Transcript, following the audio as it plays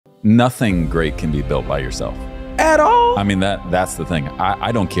Nothing great can be built by yourself. At all. I mean, that's the thing.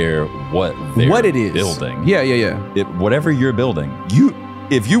 I don't care what it is building. Yeah. Whatever you're building,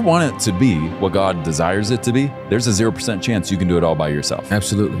 if you want it to be what God desires it to be, there's a 0% chance you can do it all by yourself.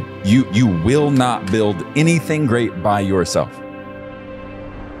 Absolutely. You will not build anything great by yourself.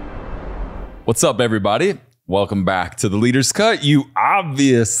 What's up, everybody? Welcome back to The Leader's Cut. You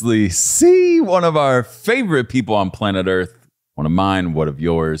obviously see one of our favorite people on planet Earth. One of mine, one of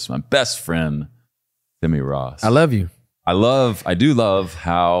yours, my best friend, Timmy Ross. I love you. I do love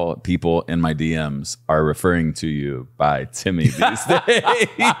how people in my DMs are referring to you by Timmy these days.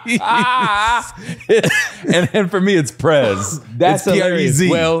 and for me, it's Prez. That's it's P-R-E-Z.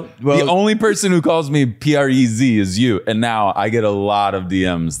 Well, the only person who calls me P-R-E-Z is you. And now I get a lot of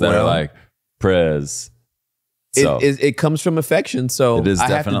DMs that are like, Prez. So it comes from affection, so it is I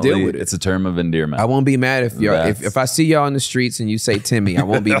have to deal with it. It's a term of endearment. I won't be mad if I see y'all in the streets and you say Timmy. I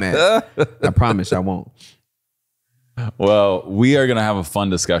won't be mad. I promise I won't. Well, we are going to have a fun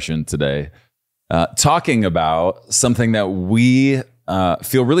discussion today, talking about something that we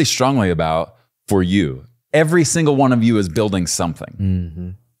feel really strongly about for you. Every single one of you is building something. Mm-hmm.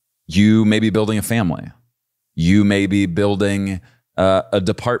 You may be building a family. You may be building a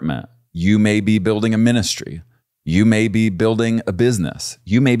department. You may be building a ministry. You may be building a business.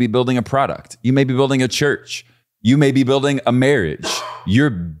 You may be building a product. You may be building a church. You may be building a marriage.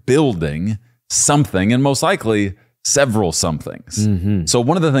 You're building something, and most likely several somethings. Mm-hmm. So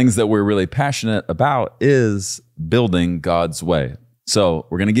one of the things that we're really passionate about is building God's way. So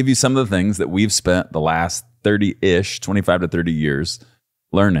we're going to give you some of the things that we've spent the last 30-ish, 25 to 30 years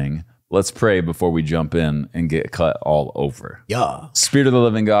learning. Let's pray before we jump in and get cut all over. Yeah. Spirit of the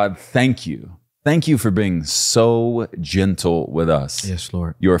living God, thank you. Thank you for being so gentle with us. Yes,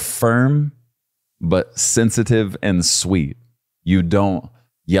 Lord. You're firm, but sensitive and sweet. You don't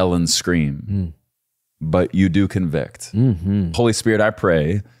yell and scream, but you do convict. Mm-hmm. Holy Spirit, I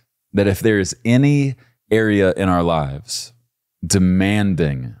pray that if there's any area in our lives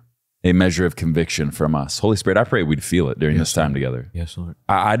demanding a measure of conviction from us, Holy Spirit, I pray we'd feel it during this time together. Yes, Lord.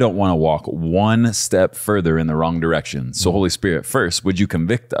 I don't want to walk one step further in the wrong direction. So Holy Spirit, first, would you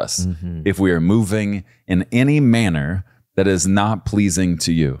convict us if we are moving in any manner that is not pleasing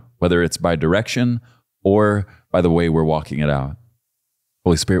to you, whether it's by direction or by the way we're walking it out.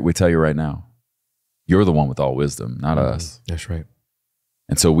 Holy Spirit, we tell you right now, you're the one with all wisdom, not us. That's right.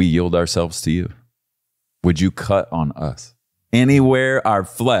 And so we yield ourselves to you. Would you cut on us? Anywhere our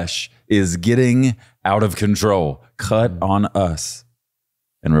flesh is getting out of control, cut on us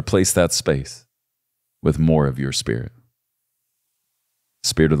and replace that space with more of your Spirit.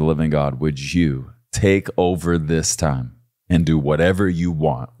 Spirit of the living God, would you take over this time and do whatever you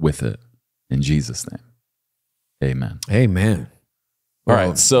want with it? In Jesus' name, amen. Amen. All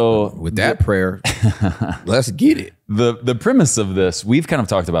right, so with that prayer, let's get it. The premise of this, we've kind of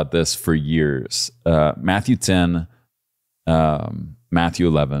talked about this for years. Matthew 10, Matthew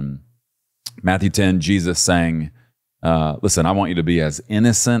 11, Matthew 10, Jesus saying, listen, I want you to be as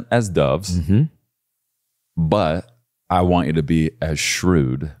innocent as doves, but I want you to be as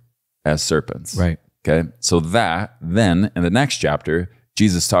shrewd as serpents. Right. Okay. So that then in the next chapter,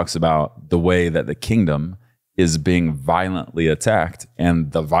 Jesus talks about the way that the kingdom is being violently attacked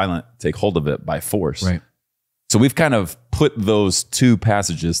and the violent take hold of it by force. Right. So we've kind of put those two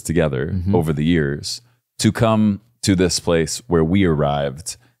passages together over the years to come to this place where we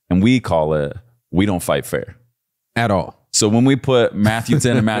arrived, and we call it, we don't fight fair. At all. So when we put Matthew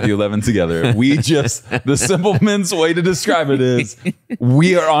 10 and Matthew 11 together, the simple man's way to describe it is,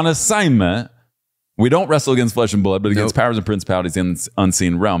 we are on assignment. We don't wrestle against flesh and blood, but against powers and principalities in the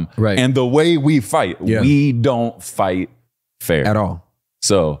unseen realm. Right. And the way we fight, we don't fight fair. At all.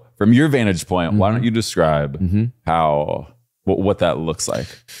 So from your vantage point, why don't you describe what that looks like?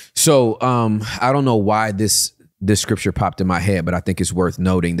 So I don't know why this scripture popped in my head, but I think it's worth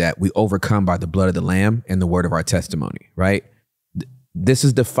noting that we overcome by the blood of the Lamb and the word of our testimony, right? This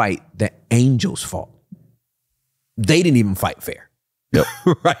is the fight that angels fought. They didn't even fight fair. Yep.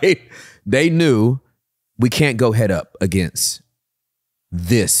 Right? They knew we can't go head up against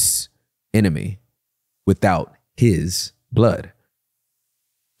this enemy without his blood.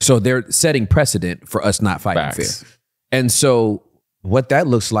 So they're setting precedent for us not fighting fair. And so what that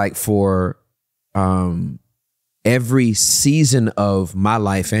looks like for every season of my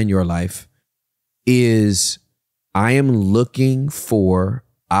life and your life is I am looking for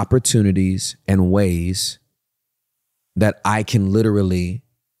opportunities and ways that I can literally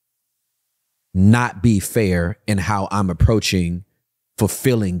not be fair in how I'm approaching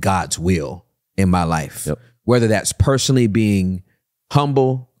fulfilling God's will in my life. Yep. Whether that's personally being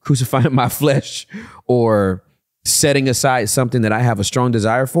humble, crucifying my flesh or setting aside something that I have a strong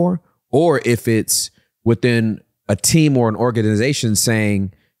desire for, or if it's within a team or an organization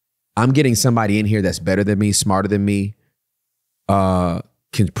saying, I'm getting somebody in here that's better than me, smarter than me,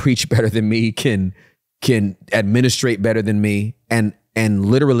 can preach better than me, can administrate better than me, and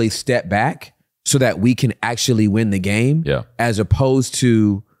literally step back so that we can actually win the game, as opposed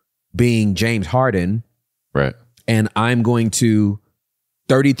to being James Harden. Right. And I'm going to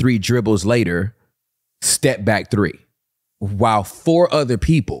 33 dribbles later, step back three, while 4 other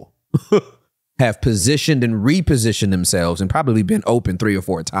people have positioned and repositioned themselves and probably been open 3 or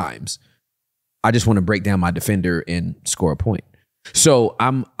 4 times. I just want to break down my defender and score a point. So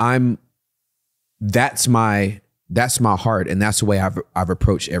that's my heart, and that's the way I've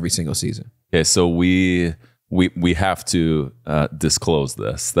approached every single season. Okay, so we have to disclose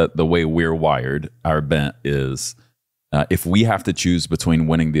this, that the way we're wired, our bent is if we have to choose between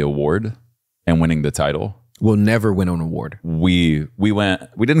winning the award and winning the title, we'll never win an award. We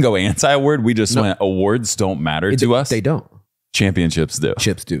didn't go anti-award. We just went, awards don't matter to us. They don't. Championships do.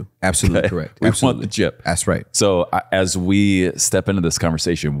 Chips do. Absolutely correct. We Absolutely. want the chip. That's right. So as we step into this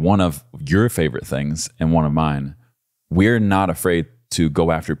conversation, one of your favorite things and one of mine, we're not afraid to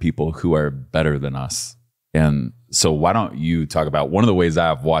go after people who are better than us. And so why don't you talk about one of the ways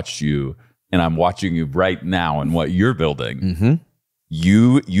I've watched you, and I'm watching you right now and what you're building. Mm-hmm.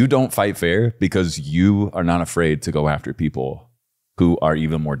 You don't fight fair because you are not afraid to go after people who are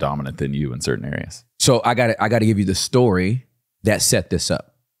even more dominant than you in certain areas. So I got to give you the story that set this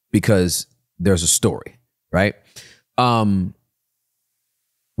up, because there's a story, right? When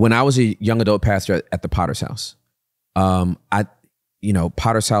I was a young adult pastor at the Potter's House,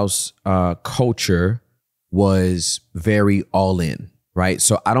 Potter's House culture was very all in, right?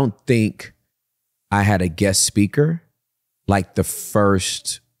 So I don't think I had a guest speaker like the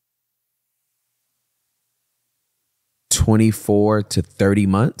first 24 to 30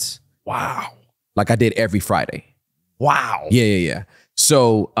 months. Wow. Like I did every Friday. Wow. Yeah.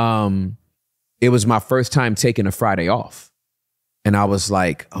 So it was my first time taking a Friday off. And I was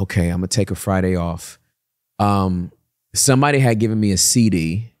like, okay, I'm gonna take a Friday off. Somebody had given me a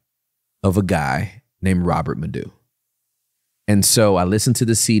CD of a guy named Robert Madu. And so I listened to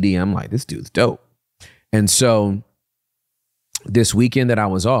the CD. I'm like, this dude's dope. And so this weekend that I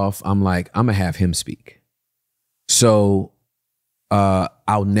was off, I'm like, I'm gonna have him speak. So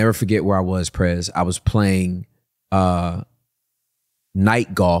I'll never forget where I was, Prez. I was playing night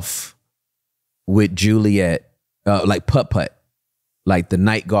golf with Juliet, like putt-putt. Like the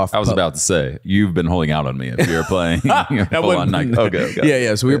night golf. I was about to say, you've been holding out on me if you're playing full on night. Okay.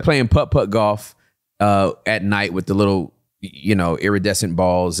 Yeah. So we were playing putt-putt golf at night with the little, iridescent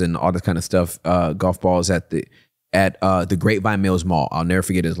balls and all this kind of stuff, golf balls at the Grapevine Mills Mall. I'll never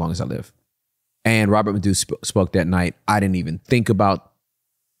forget it as long as I live. And Robert Madu spoke that night. I didn't even think about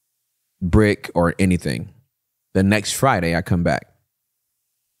brick or anything. The next Friday, I come back.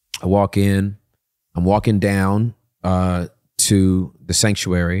 I walk in. I'm walking down to the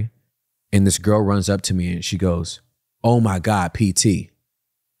sanctuary, and this girl runs up to me and she goes, "Oh my God, PT,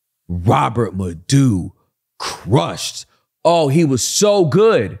 Robert Madu crushed. Oh, he was so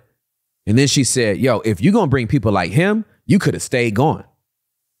good." And then she said, "Yo, if you're going to bring people like him, you could have stayed gone."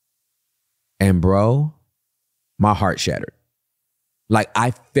 And bro, my heart shattered. Like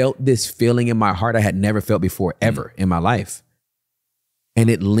I felt this feeling in my heart I had never felt before, ever in my life. And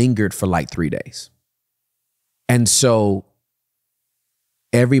it lingered for like 3 days. And so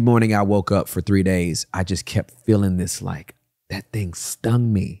every morning I woke up for 3 days, I just kept feeling this, like that thing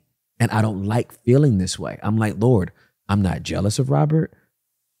stung me. And I don't like feeling this way. I'm like, Lord, I'm not jealous of Robert.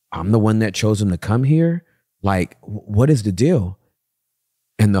 I'm the one that chose him to come here. Like, what is the deal?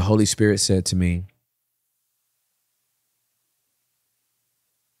 And the Holy Spirit said to me,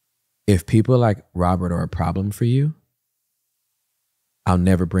 if people like Robert are a problem for you, I'll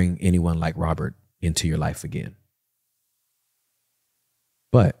never bring anyone like Robert into your life again.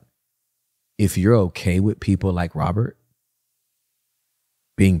 But if you're okay with people like Robert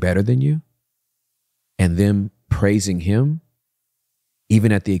being better than you and them praising him,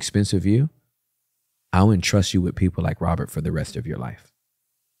 even at the expense of you, I'll entrust you with people like Robert for the rest of your life.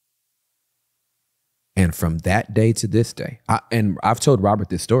 And from that day to this day, and I've told Robert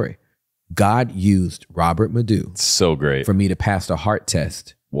this story, God used Robert Madu so great for me to pass the heart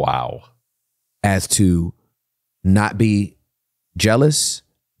test. Wow. As to not be jealous,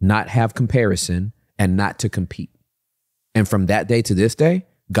 not have comparison, and not to compete. And from that day to this day,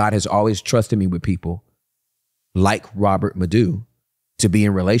 God has always trusted me with people like Robert Madu to be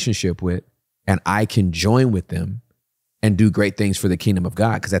in relationship with, and I can join with them and do great things for the kingdom of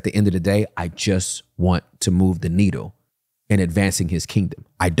God. Because at the end of the day, I just want to move the needle in advancing his kingdom.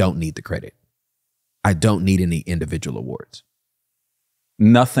 I don't need the credit. I don't need any individual awards.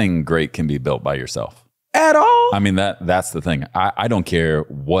 Nothing great can be built by yourself. At all. I mean, that's the thing. I don't care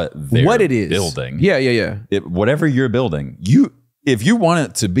what it is building. Yeah. Whatever you're building, if you want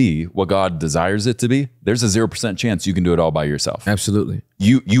it to be what God desires it to be, there's a 0% chance you can do it all by yourself. Absolutely.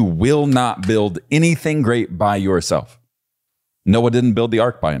 You will not build anything great by yourself. Noah didn't build the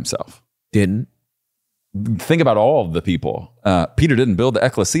ark by himself. Didn't. Think about all of the people. Peter didn't build the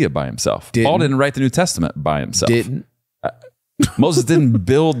ecclesia by himself. Paul didn't write the New Testament by himself. Didn't. Moses didn't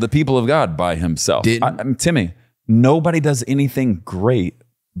build the people of God by himself. Timmy, nobody does anything great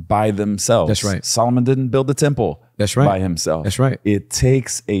by themselves. That's right. Solomon didn't build the temple by himself. That's right. It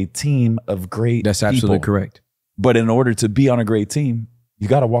takes a team of great That's absolutely people. correct. But in order to be on a great team, you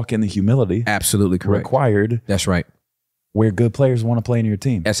got to walk in the humility. Absolutely correct. Required. That's right. Where good players want to play in your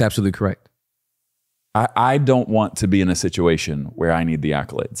team. That's absolutely correct. I don't want to be in a situation where I need the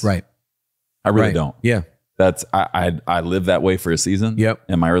accolades. Right. I really don't. Yeah. I lived that way for a season. Yep.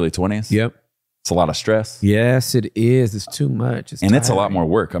 In my early 20s. Yep. It's a lot of stress. Yes, it is. It's too much. And it's a lot more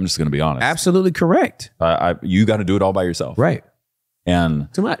work. I'm just going to be honest. Absolutely correct. You got to do it all by yourself. Right.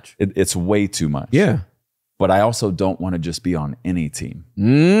 And too much. It's way too much. Yeah. But I also don't want to just be on any team.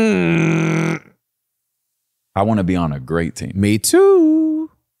 I want to be on a great team. Me too.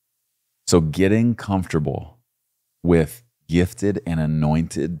 So getting comfortable with gifted and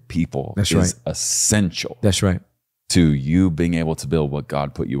anointed people is essential. That's right. To you being able to build what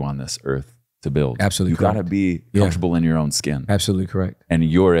God put you on this earth to build. Absolutely correct. You got to be comfortable in your own skin. Absolutely correct. And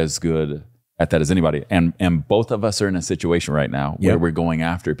you're as good at that as anybody. And both of us are in a situation right now where we're going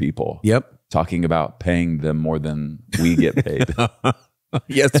after people. Yep. Talking about paying them more than we get paid.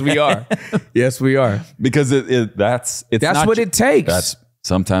 Yes, we are. Yes, we are. Because that's what it takes.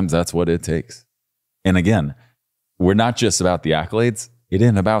 Sometimes that's what it takes. And again, we're not just about the accolades. It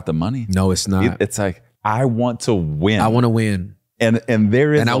ain't about the money. No, it's not. It's like, I want to win. I want to win. And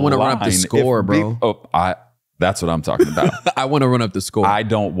there is, and I want to run up the score, bro. That's what I'm talking about. I want to run up the score. I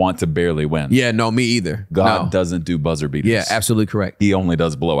don't want to barely win. Yeah, no, me either. God doesn't do buzzer beaters. Yeah, absolutely correct. He only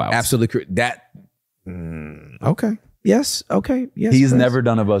does blowouts. Absolutely correct. Okay. Yes. Okay. Yes. He's never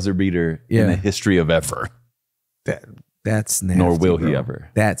done a buzzer beater in the history of ever. That's nasty. Nor will he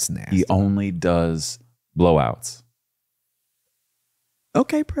ever. That's nasty. He only does blowouts.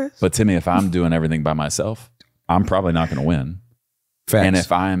 Okay, Press. But Timmy, if I'm doing everything by myself, I'm probably not going to win. Facts. And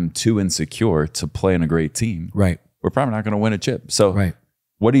if I'm too insecure to play in a great team, right, we're probably not going to win a chip. So right.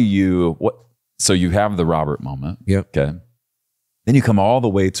 So you have the Robert moment. Yep. Okay. Then you come all the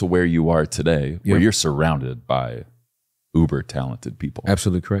way to where you are today, where you're surrounded by uber talented people.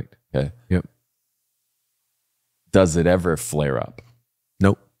 Absolutely correct. Okay. Yep. Does it ever flare up?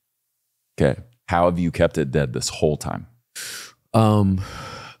 Nope. Okay. How have you kept it dead this whole time?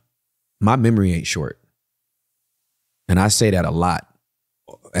 My memory ain't short. And I say that a lot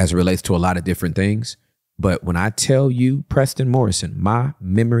as it relates to a lot of different things. But when I tell you, Preston Morrison, my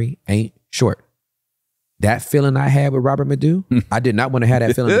memory ain't short. That feeling I had with Robert Madu, I did not want to have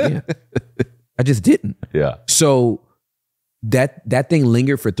that feeling again. I just didn't. Yeah. So that thing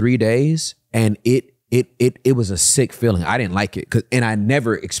lingered for 3 days, and it was a sick feeling. I didn't like it, and I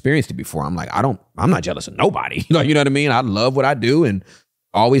never experienced it before. I'm like, I'm not jealous of nobody. You know what I mean? I love what I do, and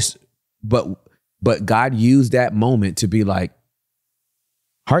always, but God used that moment to be like,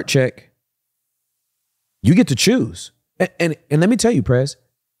 heart check. You get to choose. And let me tell you, Prez,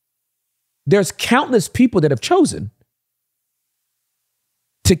 there's countless people that have chosen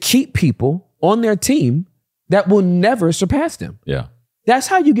to keep people on their team that will never surpass them. Yeah. That's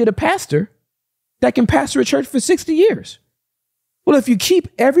how you get a pastor that can pastor a church for 60 years. Well, if you keep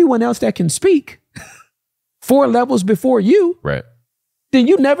everyone else that can speak 4 levels before you, right, then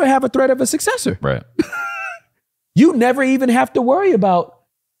you never have a threat of a successor. Right. You never even have to worry about,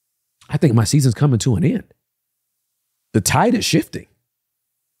 I think my season's coming to an end. The tide is shifting.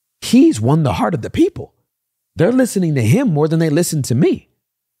 He's won the heart of the people. They're listening to him more than they listen to me.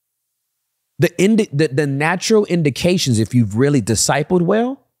 The natural indications, if you've really discipled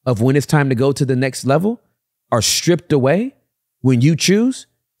well, of when it's time to go to the next level are stripped away when you choose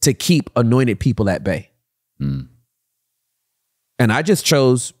to keep anointed people at bay. And I just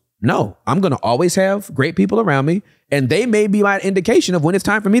chose, no, I'm going to always have great people around me, and they may be my indication of when it's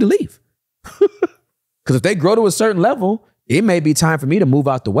time for me to leave. Because if they grow to a certain level, it may be time for me to move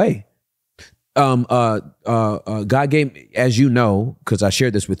out the way. God gave, as you know, because I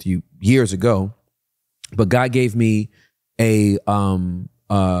shared this with you years ago, but God gave me a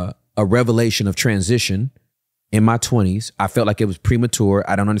revelation of transition in my 20s. I felt like it was premature.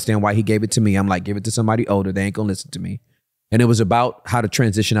 I don't understand why he gave it to me. I'm like, give it to somebody older. They ain't gonna listen to me. And it was about how to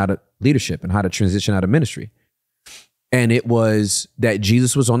transition out of leadership and how to transition out of ministry. And it was that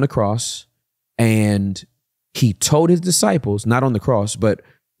Jesus was on the cross and he told his disciples, not on the cross, but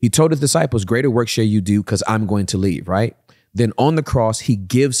he told his disciples, greater work shall you do because I'm going to leave, right? Then on the cross, he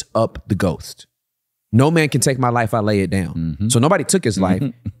gives up the ghost. No man can take my life, I lay it down. Mm-hmm. So nobody took his life.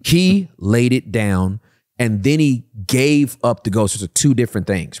 He laid it down and then he gave up the ghost. Those are two different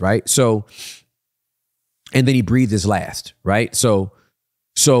things, right? So, and then he breathed his last, right? So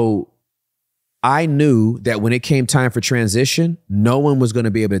I knew that when it came time for transition, no one was going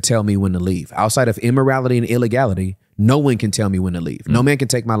to be able to tell me when to leave. Outside of immorality and illegality, no one can tell me when to leave. No man can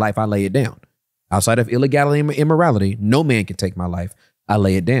take my life, I lay it down. Outside of illegality and immorality, no man can take my life, I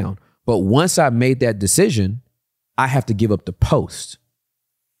lay it down. But once I made that decision, I have to give up the post.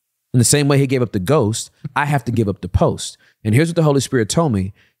 In the same way he gave up the ghost, I have to give up the post. And here's what the Holy Spirit told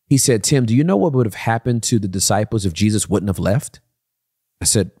me. He said, Tim, do you know what would have happened to the disciples if Jesus wouldn't have left? I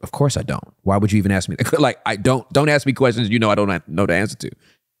said, of course I don't. Why would you even ask me that? Like, I don't ask me questions you know I don't know the answer to.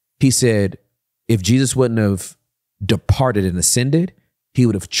 He said, if Jesus wouldn't have departed and ascended, he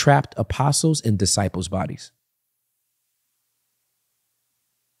would have trapped apostles in disciples' bodies.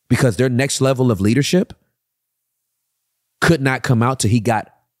 Because their next level of leadership could not come out till he got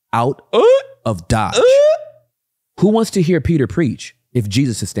out of Dodge. Who wants to hear Peter preach if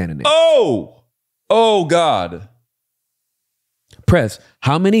Jesus is standing there? Oh God. Press,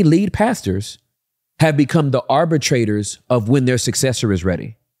 how many lead pastors have become the arbitrators of when their successor is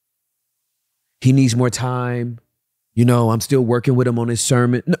ready? He needs more time. You know, I'm still working with him on his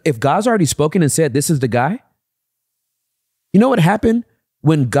sermon. No, if God's already spoken and said, this is the guy. You know what happened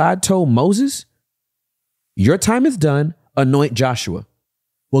when God told Moses, your time is done, anoint Joshua.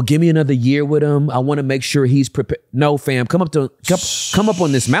 Well, give me another year with him. I want to make sure he's prepared. No, fam, come up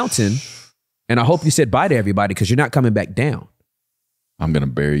on this mountain. And I hope you said bye to everybody because you're not coming back down. I'm going to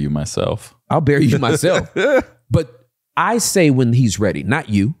bury you myself. I'll bury you myself. But I say when he's ready, not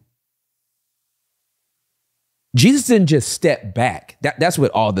you. Jesus didn't just step back. That's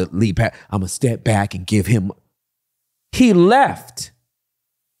what all the lead I'm going to step back and give him. He left.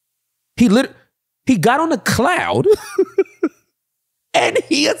 He got on a cloud and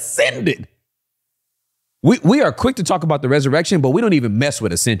he ascended. We are quick to talk about the resurrection, but we don't even mess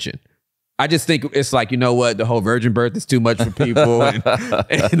with ascension. I just think it's like, you know what? The whole virgin birth is too much for people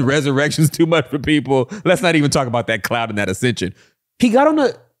and resurrection is too much for people. Let's not even talk about that cloud and that ascension. He got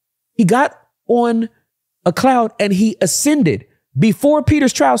on a cloud and he ascended before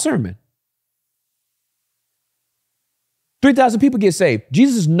Peter's trial sermon. 3,000 people get saved.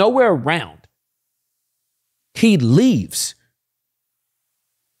 Jesus is nowhere around. He leaves.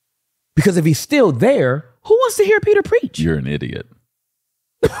 Because if he's still there, who wants to hear Peter preach? You're an idiot.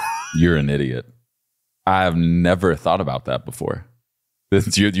 You're an idiot. I've never thought about that before. You're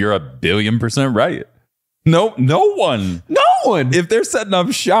 1,000,000,000% right. No one. No one. If they're setting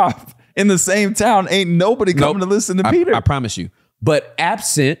up shop in the same town, ain't nobody coming to listen to Peter. I promise you. But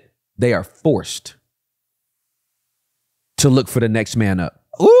absent, they are forced to look for the next man up.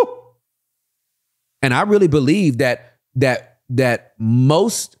 Ooh. And I really believe that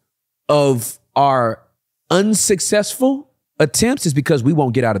most of our unsuccessful attempts is because we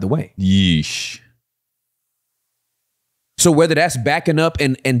won't get out of the way. Yeesh. So whether that's backing up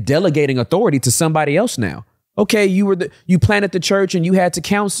and delegating authority to somebody else now. Okay, you planted the church and you had to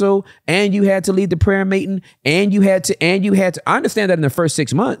counsel and you had to lead the prayer meeting and you had to. I understand that in the first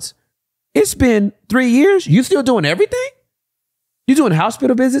 6 months. It's been 3 years. You still doing everything? You doing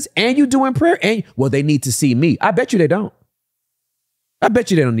hospital visits and you doing prayer and well, they need to see me. I bet you they don't. I bet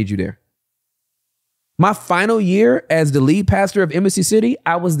you they don't need you there. My final year as the lead pastor of Embassy City,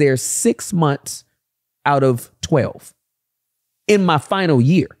 I was there 6 months out of 12 in my final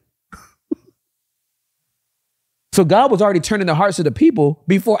year. So God was already turning the hearts of the people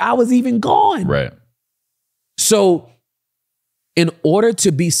before I was even gone. Right. So in order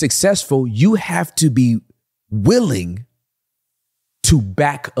to be successful, you have to be willing to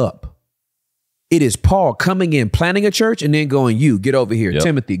back up. It is Paul coming in, planning a church, and then going, you get over here. Yep.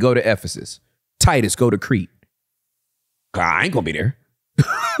 Timothy, go to Ephesus. Titus, go to Crete. God, I ain't gonna be there.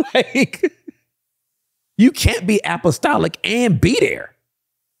 Like, you can't be apostolic and be there.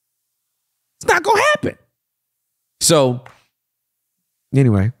 It's not gonna happen. So,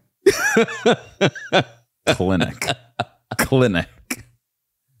 anyway. Clinic.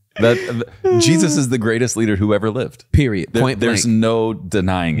 Jesus is the greatest leader who ever lived. Period. Point blank. There's no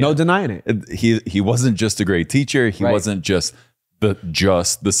denying it. No denying it. He wasn't just a great teacher. He wasn't just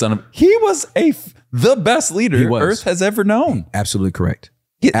the son of, he was the best leader Earth has ever known. Absolutely correct.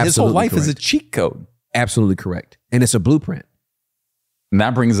 His whole life is a cheat code. Absolutely correct. And it's a blueprint. And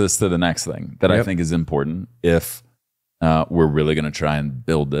that brings us to the next thing that I think is important. If we're really going to try and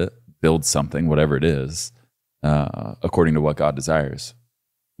build something, whatever it is, according to what God desires,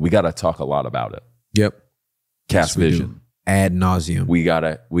 we got to talk a lot about it. Yep. Cast vision. Ad nauseum. We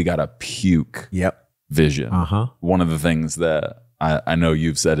gotta puke. Yep. Vision. Uh-huh. One of the things that I know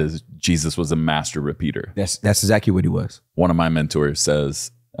you've said is Jesus was a master repeater. That's exactly what he was. One of my mentors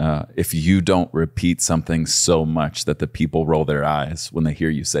says, if you don't repeat something so much that the people roll their eyes when they hear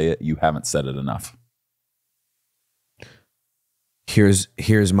you say it, you haven't said it enough. Here's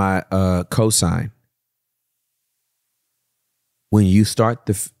my cosign. When you start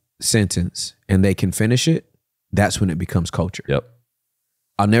the sentence and they can finish it, that's when it becomes culture. Yep.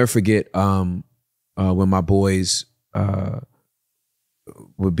 I'll never forget when my boys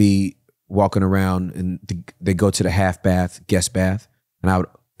would be walking around and they go to the half bath, guest bath. And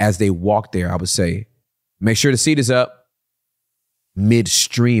as they walk there, I would say, make sure the seat is up.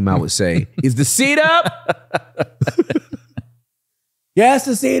 Midstream, I would say, is the seat up? Yes,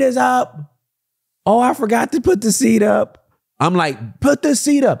 the seat is up. Oh, I forgot to put the seat up. I'm like, put the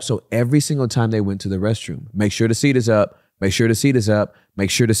seat up. So every single time they went to the restroom, make sure the seat is up, make sure the seat is up, make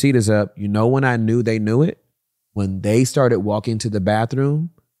sure the seat is up. You know when I knew they knew it? When they started walking to the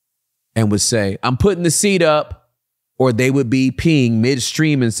bathroom and would say, I'm putting the seat up, or they would be peeing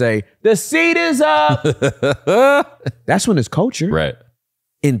midstream and say, the seat is up. That's when it's culture. Right.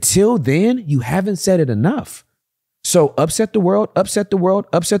 Until then, you haven't said it enough. So upset the world, upset the world,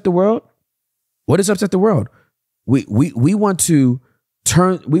 upset the world. What is upset the world? We want to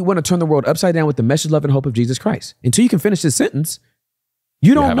turn the world upside down with the message, love, and hope of Jesus Christ. Until you can finish this sentence,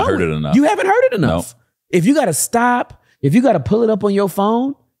 you don't know heard it enough. You haven't heard it enough. Nope. If you got to stop, if you got to pull it up on your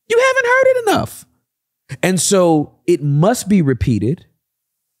phone, you haven't heard it enough. And so it must be repeated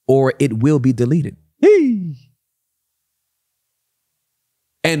or it will be deleted.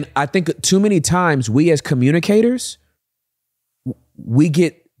 And I think too many times we as communicators, we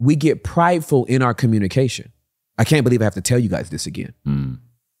get prideful in our communication. I can't believe I have to tell you guys this again.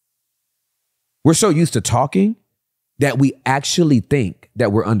 We're so used to talking that we actually think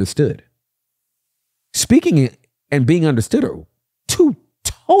that we're understood. Speaking and being understood are two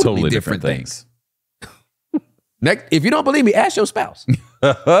totally different things. Next, if you don't believe me, ask your spouse.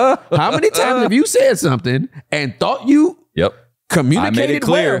 How many times have you said something and thought you communicated I made it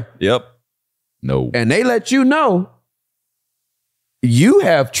clear? Well, yep. No. and they let you know you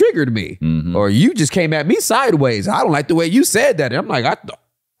have triggered me, or you just came at me sideways. I don't like the way you said that. And I'm like,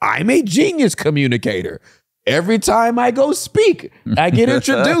 I'm a genius communicator. Every time I go speak, I get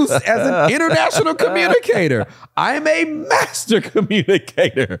introduced as an international communicator. I'm a master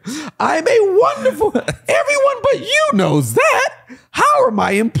communicator. I'm a wonderful, everyone but you knows that. How are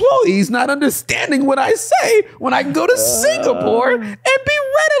my employees not understanding what I say when I can go to Singapore and be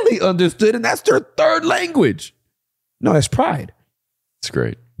readily understood? And that's their third language. No, that's pride. It's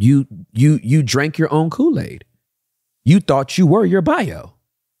great. You drank your own Kool-Aid. You thought you were your bio.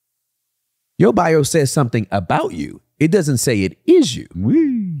 Your bio says something about you. It doesn't say it is you.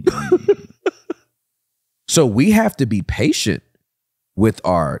 So we have to be patient with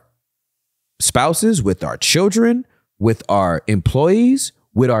our spouses, with our children, with our employees,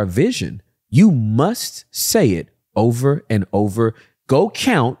 with our vision. You must say it over and over. Go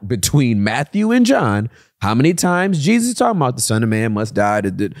count between Matthew and John how many times Jesus is talking about the Son of Man must die,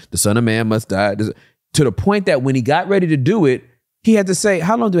 the Son of Man must die, to the point that when he got ready to do it, he had to say,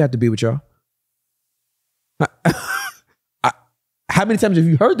 how long do I have to be with y'all? How many times have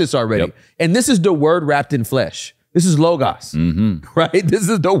you heard this already? Yep. And this is the word wrapped in flesh. This is Logos, right? This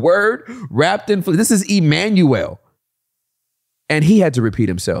is the word wrapped in flesh. This is Emmanuel. And he had to repeat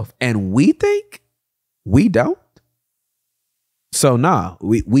himself. And we think we don't. So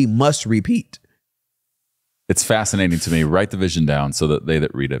we must repeat. It's fascinating to me. Write the vision down so that they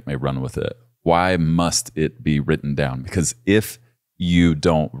that read it may run with it. Why must it be written down? Because if you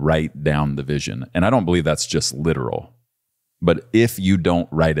don't write down the vision, and I don't believe that's just literal, but if you don't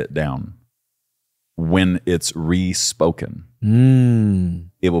write it down, when it's re-spoken,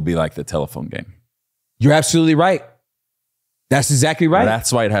 it will be like the telephone game. You're absolutely right. That's exactly right.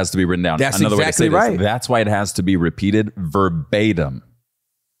 That's why it has to be written down. That's Another exactly way to say right. this, that's why it has to be repeated verbatim.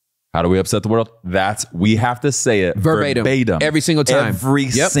 How do we upset the world? We have to say it verbatim. Every single time. Every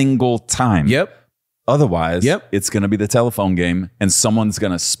single time. Yep. Otherwise, it's going to be the telephone game and someone's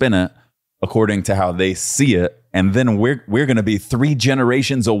going to spin it according to how they see it. And then we're going to be 3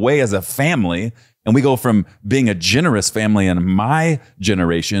 generations away as a family And we go from being a generous family in my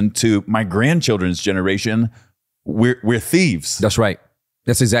generation to my grandchildren's generation. We're thieves. That's right.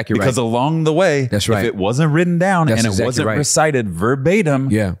 That's exactly right. Because along the way, that's right. if it wasn't written down and it wasn't recited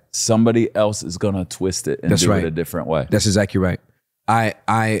verbatim, somebody else is going to twist it and do it a different way. That's exactly right.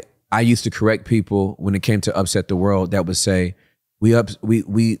 I used to correct people when it came to upset the world that would say, we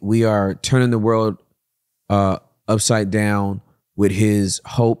are turning the world upside down with his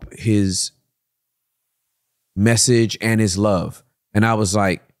hope, his message, and his love. And I was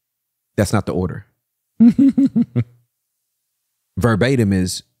like, that's not the order. Verbatim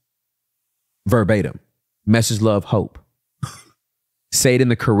is verbatim. Message, love, hope. Say it in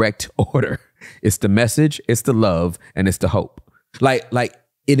the correct order. It's the message, it's the love, and it's the hope. And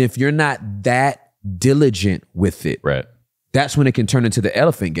if you're not that diligent with it, right, that's when it can turn into the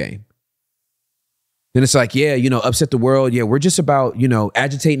elephant game. Then it's like, upset the world. Yeah, we're just about,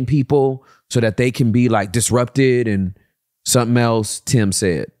 agitating people so that they can be like disrupted and something else Tim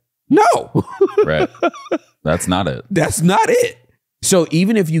said. No. Right. That's not it. That's not it. So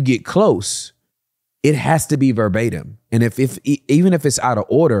even if you get close, it has to be verbatim. And even if it's out of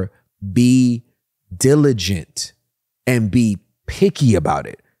order, be diligent and be picky about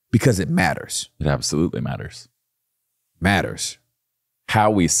it because it matters. It absolutely matters. Matters.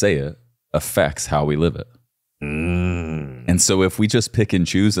 How we say it affects how we live it. And so if we just pick and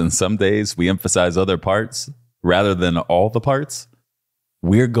choose and some days we emphasize other parts rather than all the parts,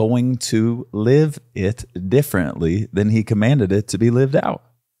 we're going to live it differently than he commanded it to be lived out.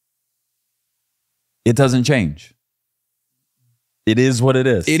 It doesn't change. It is what it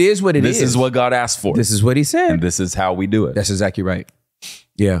is. It is what it is. This is what God asked for. This is what he said. And this is how we do it. That's exactly right.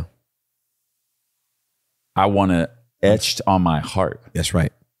 Yeah. I want it etched on my heart. That's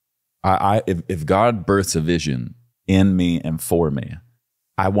right. If God births a vision in me and for me,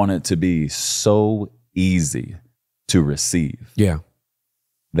 I want it to be so easy to receive. Yeah.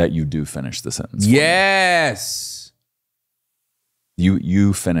 That you do finish the sentence. Yes.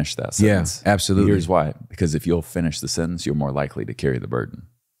 You finish that sentence. Yeah, absolutely. Here's why. Because if you'll finish the sentence, you're more likely to carry the burden.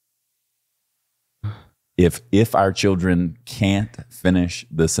 If our children can't finish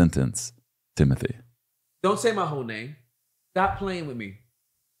the sentence, Timothy. Don't say my whole name. Stop playing with me.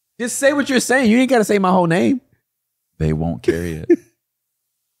 Just say what you're saying. You ain't got to say my whole name. They won't carry it.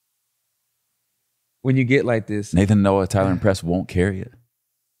 When you get like this. Nathan, Noah, Tyler, and Press won't carry it.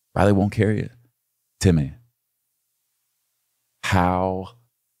 Riley won't carry it. Timmy, how,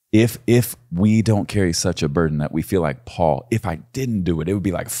 if we don't carry such a burden that we feel like Paul, if I didn't do it, it would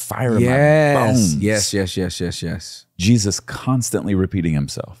be like fire in my bones. Yes. Jesus constantly repeating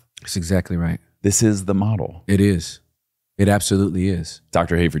himself. That's exactly right. This is the model. It is. It absolutely is.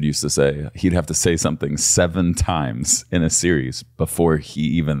 Dr. Hayford used to say he'd have to say something 7 times in a series before he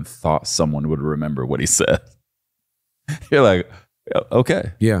even thought someone would remember what he said. You're like,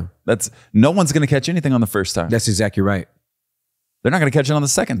 okay. Yeah. No one's going to catch anything on the first time. That's exactly right. They're not going to catch it on the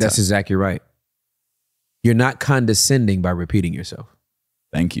second time. That's exactly right. You're not condescending by repeating yourself.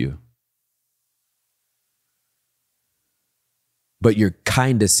 Thank you. But you're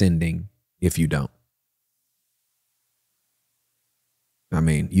condescending if you don't. I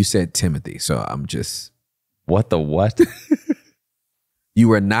mean, you said Timothy, so I'm just... What the what?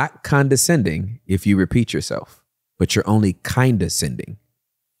 You are not condescending if you repeat yourself, but you're only condescending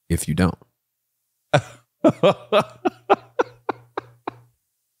if you don't.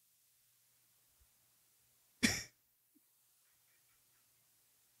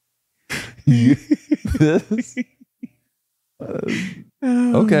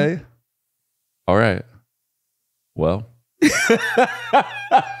 Okay. All right. Well.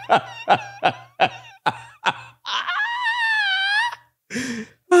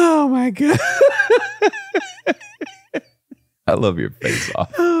 Oh my God. I love your face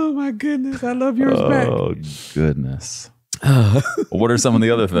off. Oh my goodness. I love yours back. Oh goodness. What are some of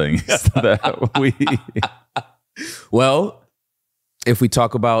the other things that we... Well, if we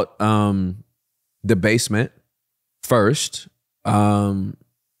talk about the basement first, God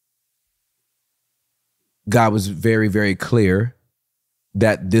was very, very clear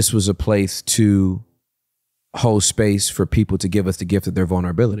that this was a place to hold space for people to give us the gift of their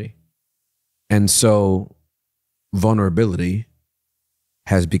vulnerability. And so vulnerability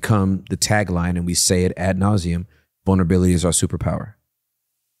has become the tagline, and we say it ad nauseum. Vulnerability is our superpower.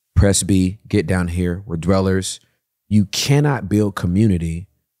 Press B, get down here. We're dwellers. You cannot build community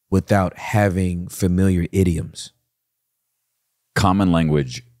without having familiar idioms. Common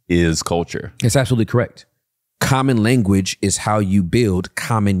language is culture. It's absolutely correct. Common language is how you build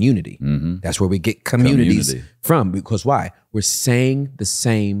common unity. Mm-hmm. That's where we get communities from. Because why? We're saying the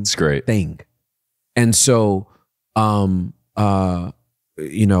same thing. And so, Welcome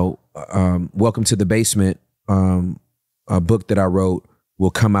to the Basement, a book that I wrote,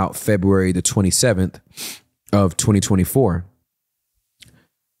 will come out February the 27th of 2024.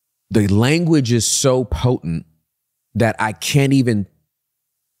 The language is so potent that I can't even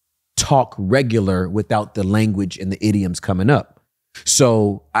talk regular without the language and the idioms coming up.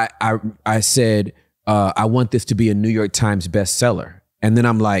 So I said, I want this to be a New York Times bestseller. And then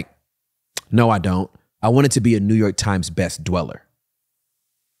I'm like, no, I don't. I want it to be a New York Times best dweller.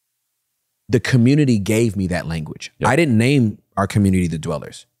 The community gave me that language. Yep. I didn't name our community the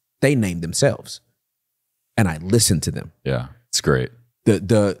dwellers. They named themselves. And I listened to them. Yeah, it's great.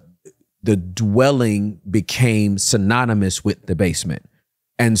 The dwelling became synonymous with the basement.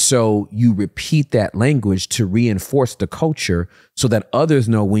 And so you repeat that language to reinforce the culture so that others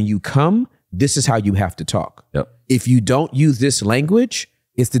know when you come, this is how you have to talk. Yep. If you don't use this language,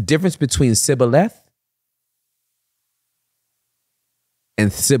 it's the difference between Sibboleth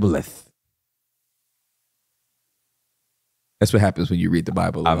and Sibboleth. That's what happens when you read the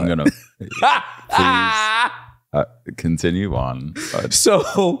Bible. I'm going to please continue on.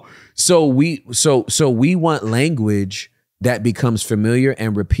 So we want language that becomes familiar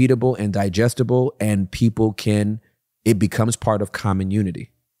and repeatable and digestible, and it becomes part of common unity.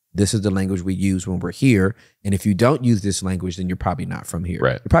 This is the language we use when we're here. And if you don't use this language, then you're probably not from here.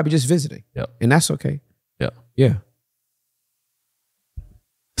 Right. You're probably just visiting. Yep. And that's okay. Yeah. Yeah.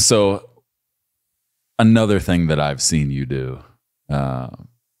 So another thing that I've seen you do,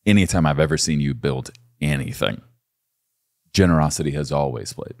 anytime I've ever seen you build anything, generosity has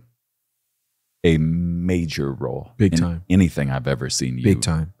always played a major role. Big time. Anything I've ever seen you. Big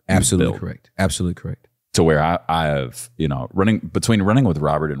time. Absolutely build. correct. Absolutely correct. To where I have, running with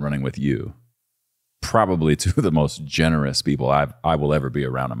Robert and running with you, probably two of the most generous people I will ever be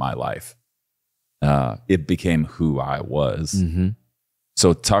around in my life. It became who I was. Mm-hmm.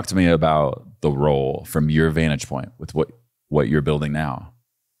 So talk to me about the role from your vantage point with what you're building now.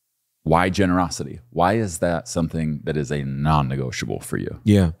 Why generosity? Why is that something that is a non-negotiable for you?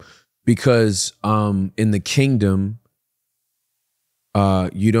 Yeah, because in the kingdom,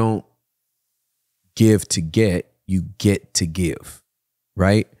 you don't give to get, you get to give,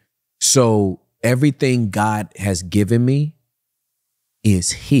 right? So everything God has given me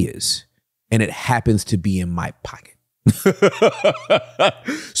is his, and it happens to be in my pocket.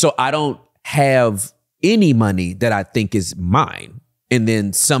 So I don't have any money that I think is mine, and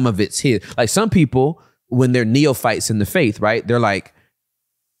then some of it's his. Like some people, when they're neophytes in the faith, right? They're like,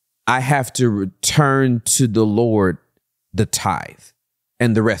 I have to return to the Lord the tithe,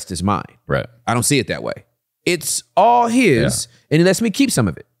 and the rest is mine. Right. I don't see it that way. It's all his, and he lets me keep some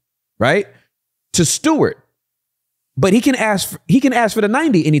of it, right? To steward. But he can ask for the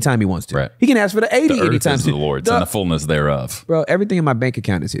 90 anytime he wants to. Right. He can ask for the 80 the anytime. Earth is the Lord's and the fullness thereof. Bro, everything in my bank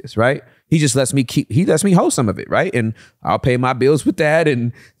account is his, right? He just lets me hold some of it, right? And I'll pay my bills with that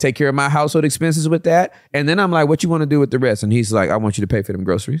and take care of my household expenses with that. And then I'm like, what you want to do with the rest? And he's like, I want you to pay for them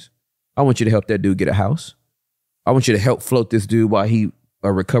groceries. I want you to help that dude get a house. I want you to help float this dude while he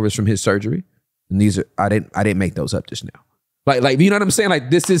recovers from his surgery. And these are, I didn't make those up just now. Like, you know what I'm saying?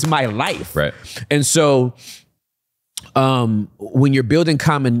 Like, this is my life. Right. And so, when you're building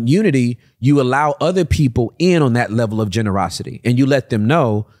common unity, you allow other people in on that level of generosity, and you let them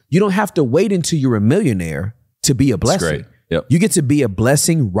know you don't have to wait until you're a millionaire to be a blessing. That's great. Yep. You get to be a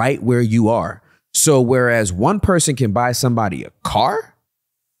blessing right where you are. So whereas one person can buy somebody a car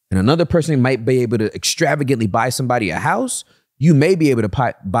and another person might be able to extravagantly buy somebody a house, you may be able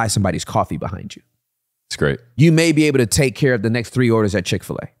to buy somebody's coffee behind you. It's great. You may be able to take care of the next 3 orders at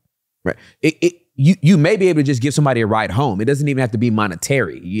Chick-fil-A. Right. You may be able to just give somebody a ride home. It doesn't even have to be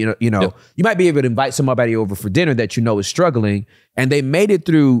monetary. You know, Yep. You might be able to invite somebody over for dinner that you know is struggling, and they made it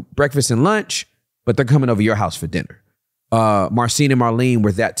through breakfast and lunch, but they're coming over your house for dinner. Marcine and Marlene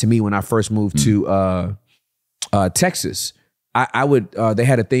were that to me when I first moved to Texas. They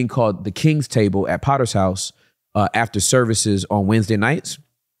had a thing called the King's Table at Potter's house after services on Wednesday nights.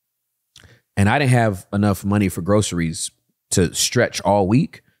 And I didn't have enough money for groceries to stretch all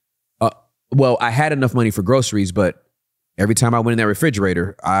week. Well, I had enough money for groceries, but every time I went in that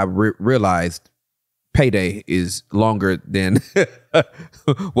refrigerator, I realized payday is longer than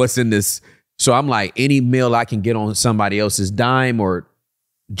what's in this. So I'm like, any meal I can get on somebody else's dime or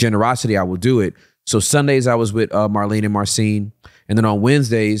generosity, I will do it. So Sundays I was with Marlene and Marcine, and then on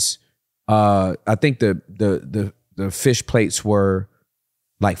Wednesdays, I think the fish plates were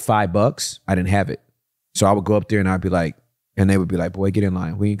like $5. I didn't have it, so I would go up there and I'd be like. And they would be like, boy, get in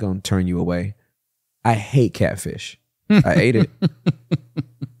line. We ain't going to turn you away. I hate catfish. I ate it.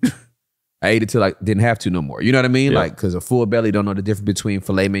 I ate it till I didn't have to no more. You know what I mean? Yeah. Like, because a full belly don't know the difference between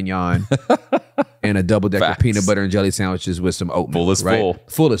filet mignon and a double-decker Facts. peanut butter and jelly sandwiches with some oatmeal. Full is right? full.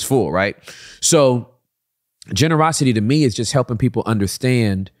 Full is full, right? So generosity to me is just helping people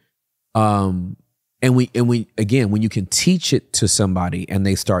understand. And we again, when you can teach it to somebody and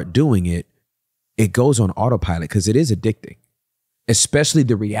they start doing it, it goes on autopilot because it is addicting, especially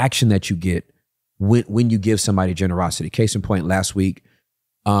the reaction that you get when you give somebody generosity. Case in point, last week,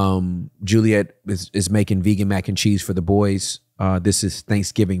 Juliet is making vegan mac and cheese for the boys. This is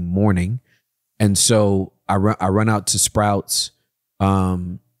Thanksgiving morning. And so I run out to Sprouts.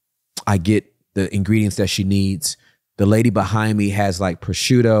 I get the ingredients that she needs. The lady behind me has like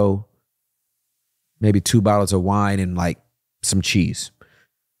prosciutto, maybe 2 bottles of wine and like some cheese.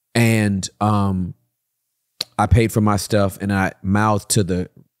 And I paid for my stuff and I mouthed to the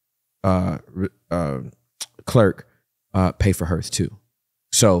clerk, pay for hers too.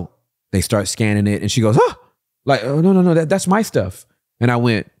 So they start scanning it and she goes, oh, no, that's my stuff. And I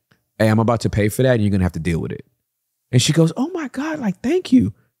went, hey, I'm about to pay for that and you're going to have to deal with it. And she goes, oh my God, like, thank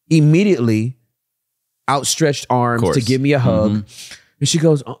you. Immediately outstretched arms to give me a hug. Mm-hmm. And she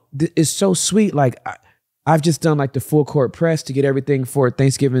goes, oh, it's so sweet. Like, I've just done like the full court press to get everything for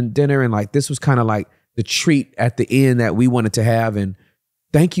Thanksgiving dinner. And like, this was kind of like the treat at the end that we wanted to have. And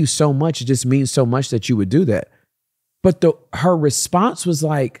thank you so much. It just means so much that you would do that. But her response was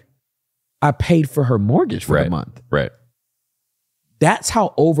like, I paid for her mortgage for the month. Right. That's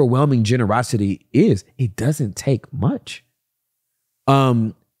how overwhelming generosity is. It doesn't take much.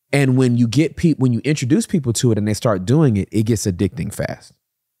 And when you when you introduce people to it and they start doing it, it gets addicting fast.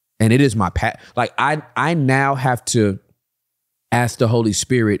 And it is my like I now have to ask the Holy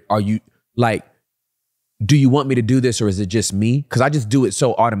Spirit, are you like, do you want me to do this or is it just me? Because I just do it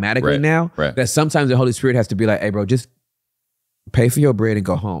so automatically now that sometimes the Holy Spirit has to be like, hey, bro, just pay for your bread and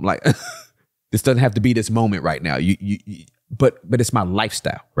go home. Like, this doesn't have to be this moment right now. But it's my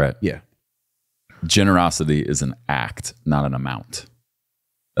lifestyle. Right. Yeah. Generosity is an act, not an amount.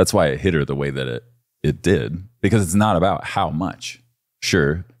 That's why it hit her the way that it did, because it's not about how much.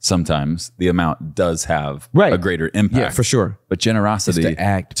 Sure, sometimes the amount does have a greater impact. Yeah, for sure. But generosity, it's the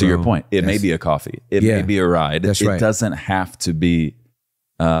act, to your point, it may be a coffee. It may be a ride. That's it doesn't have to be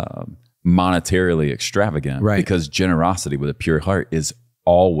monetarily extravagant. Right. Because generosity with a pure heart is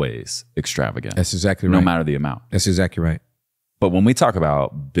always extravagant. That's exactly right. No matter the amount. That's exactly right. But when we talk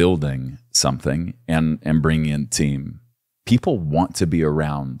about building something and bringing in team, people want to be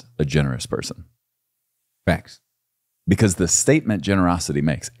around a generous person. Facts. Because the statement generosity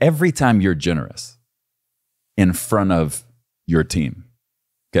makes, every time you're generous in front of your team,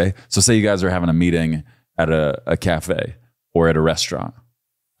 okay? So say you guys are having a meeting at a cafe or at a restaurant.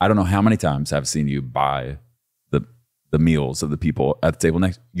 I don't know how many times I've seen you buy the meals of the people at the table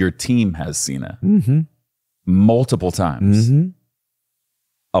next. Your team has seen it multiple times.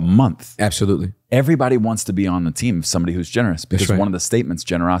 A month. Absolutely. Everybody wants to be on the team of somebody who's generous because one of the statements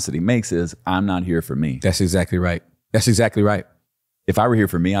generosity makes is, I'm not here for me. That's exactly right. That's exactly right. If I were here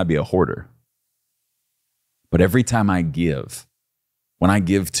for me, I'd be a hoarder. But every time I give, when I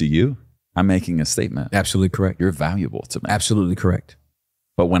give to you, I'm making a statement. Absolutely correct. You're valuable to me. Absolutely correct.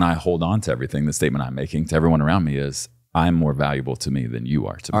 But when I hold on to everything, the statement I'm making to everyone around me is, I'm more valuable to me than you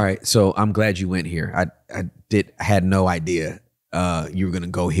are to me. All right. So I'm glad you went here. I had no idea you were going to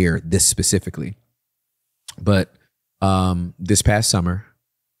go here this specifically. But this past summer,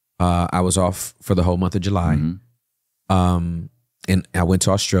 I was off for the whole month of July. And I went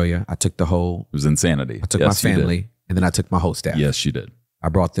to Australia. I took the whole... It was insanity. I took my family and then I took my whole staff. Yes, you did. I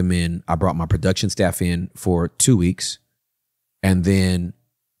brought them in. I brought my production staff in for 2 weeks and then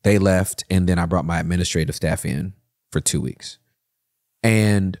they left. And then I brought my administrative staff in for 2 weeks.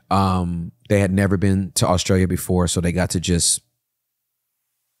 And they had never been to Australia before. So they got to just...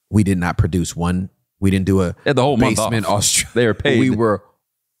 We did not produce one. We didn't do the whole basement month off. Australia. They were paid. We were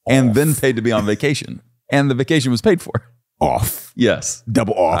and then paid to be on vacation. And the vacation was paid for. Off. Yes.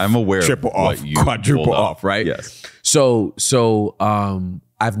 Double off. I'm aware. Triple off. Quadruple off, right? Yes. So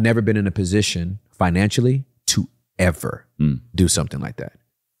I've never been in a position financially to ever do something like that.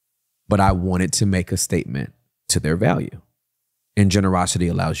 But I wanted to make a statement to their value. And generosity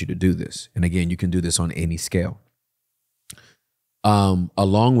allows you to do this. And again, you can do this on any scale.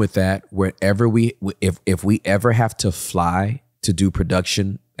 Along with that, wherever if we ever have to fly to do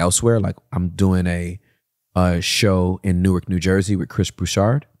production elsewhere, like I'm doing a show in Newark, New Jersey with Chris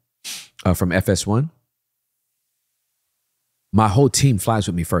Broussard from FS1. My whole team flies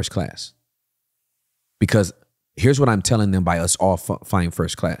with me first class. Because here's what I'm telling them by us all flying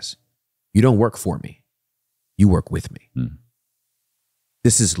first class. You don't work for me. You work with me.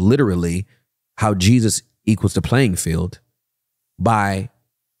 This is literally how Jesus equals the playing field by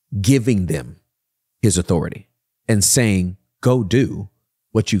giving them his authority and saying, go do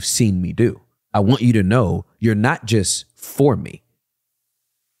what you've seen me do. I want you to know you're not just for me,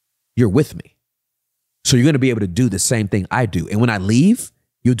 you're with me. So you're going to be able to do the same thing I do. And when I leave,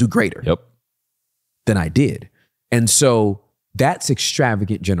 you'll do greater than I did. And so that's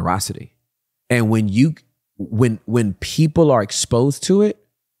extravagant generosity. And when people are exposed to it,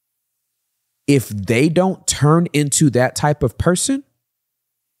 if they don't turn into that type of person,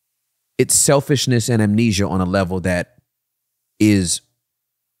 it's selfishness and amnesia on a level that is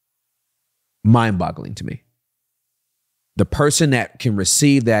mind-boggling to me. The person that can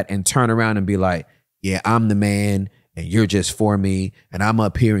receive that and turn around and be like, yeah, I'm the man and you're just for me, and I'm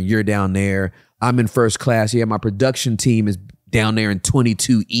up here and you're down there. I'm in first class. Yeah, my production team is down there in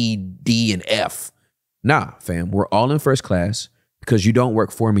 22 E, D, and F. Nah, fam, we're all in first class because you don't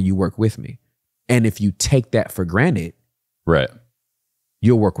work for me, you work with me. And if you take that for granted, right,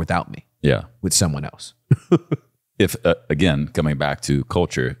 you'll work without me. Yeah. With someone else. If, again, coming back to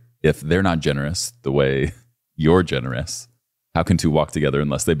culture, if they're not generous the way you're generous, how can two walk together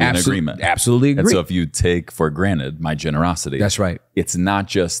unless they be in agreement? Absolutely agree. And so if you take for granted my generosity, that's right. It's not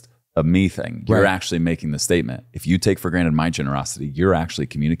just a me thing. You're actually making the statement. If you take for granted my generosity, you're actually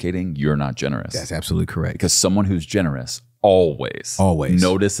communicating you're not generous. That's absolutely correct. Because someone who's generous always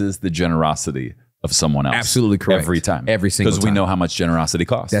notices the generosity of someone else. Absolutely correct. Every time. Every single time. Because we know how much generosity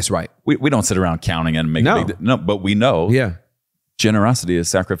costs. That's right. We don't sit around counting and make a big no, but we know generosity is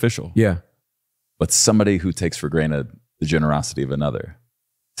sacrificial. Yeah. But somebody who takes for granted the generosity of another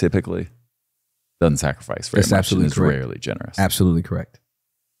typically doesn't sacrifice very much. Absolutely and is correct. rarely generous. Absolutely correct.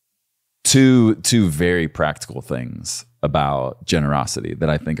 Two very practical things about generosity that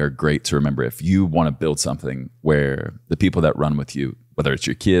I think are great to remember if you want to build something where the people that run with you, whether it's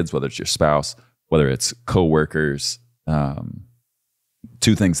your kids, whether it's your spouse, whether it's coworkers,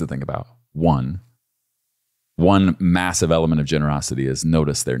 two things to think about. One massive element of generosity is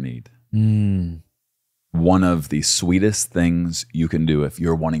notice their need. One of the sweetest things you can do if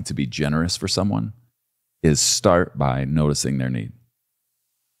you're wanting to be generous for someone is start by noticing their need.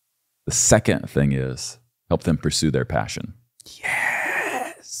 The second thing is help them pursue their passion.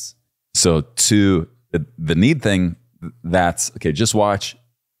 Yes. So the need thing, that's, okay, just watch.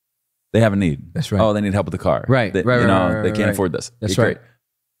 They have a need. That's right. Oh, they need help with the car. Right. They can't afford this. That's okay, right. Great.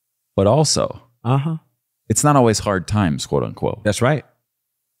 But also, it's not always hard times, quote unquote. That's right.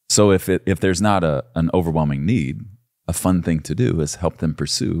 So if there's not an overwhelming need, a fun thing to do is help them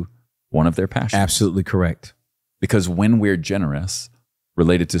pursue one of their passions. Absolutely correct. Because when we're generous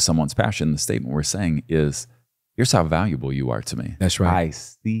related to someone's passion, the statement we're saying is, here's how valuable you are to me. That's right. I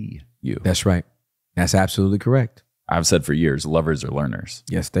see you. That's right. That's absolutely correct. I've said for years, lovers are learners.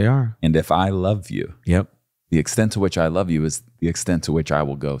 Yes, they are. And if I love you, the extent to which I love you is the extent to which I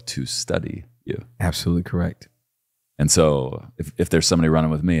will go to study you. Absolutely correct. And so if there's somebody running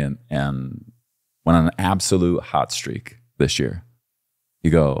with me and went on an absolute hot streak this year,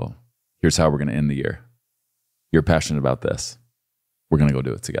 you go, here's how we're going to end the year. You're passionate about this. We're going to go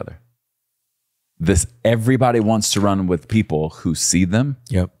do it together. Everybody wants to run with people who see them,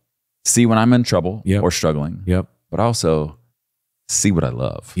 see when I'm in trouble or struggling, but also see what I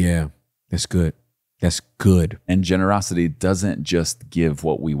love. Yeah, that's good. That's good. And generosity doesn't just give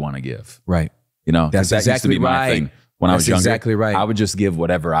what we want to give. Right. You know, that's that exactly used to be my thing when I was younger. Exactly right. I would just give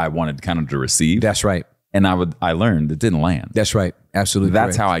whatever I wanted kind of to receive. That's right. And I learned it didn't land. That's right. Absolutely.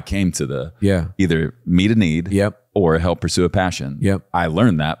 That's how I came to the either meet a need or help pursue a passion. I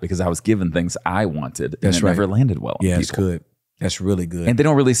learned that because I was given things I wanted and it never landed well. Yeah, it's good. That's really good. And they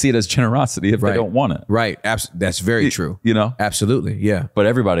don't really see it as generosity if they don't want it. Right. That's very true. You know? Absolutely. Yeah. But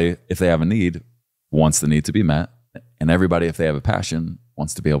everybody, if they have a need, wants the need to be met. And everybody, if they have a passion,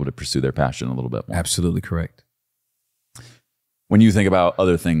 wants to be able to pursue their passion a little bit more. Absolutely correct. When you think about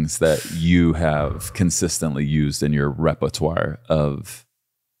other things that you have consistently used in your repertoire of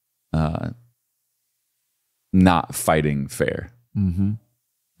not fighting fair,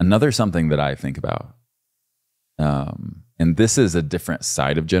 another something that I think about, and this is a different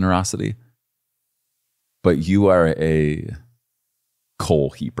side of generosity, but you are a coal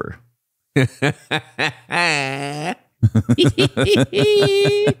heaper.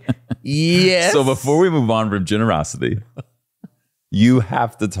 Yes. So before we move on from generosity, you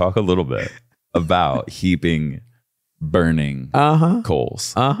have to talk a little bit about heaping burning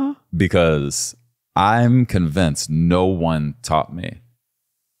coals. Because I'm convinced no one taught me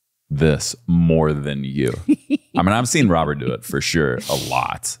this more than you. I mean, I've seen Robert do it for sure a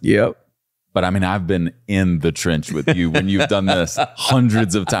lot. But I mean, I've been in the trench with you when you've done this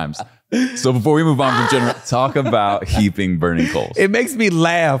hundreds of times. So before we move on from general, talk about heaping burning coals. It makes me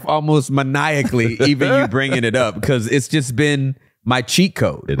laugh almost maniacally, even you bringing it up, because it's just been my cheat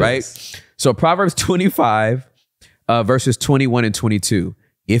code, right? So Proverbs 25, verses 21 and 22.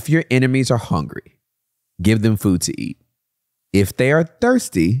 If your enemies are hungry, give them food to eat. If they are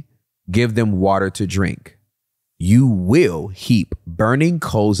thirsty, give them water to drink. You will heap burning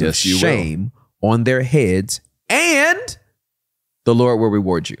coals of shame on their heads, and the Lord will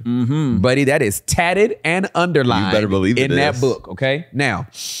reward you. Buddy, that is tatted and underlined. You better believe it in that book, okay? Now,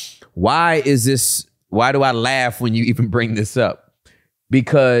 why do I laugh when you even bring this up?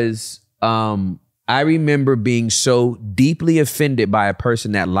 Because I remember being so deeply offended by a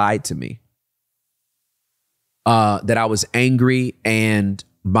person that lied to me that I was angry and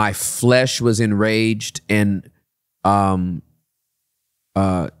my flesh was enraged. And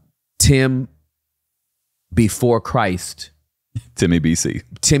Tim before Christ, Timmy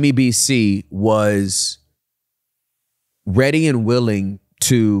BC was ready and willing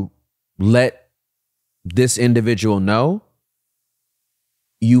to let this individual know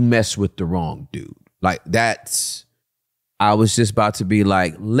you mess with the wrong dude. Like I was just about to be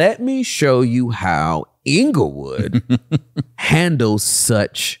like, let me show you how Inglewood handles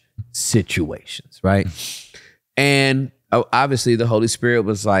such situations, right? And obviously the Holy Spirit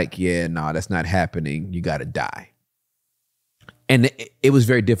was like, yeah, no, that's not happening. You got to die. And it was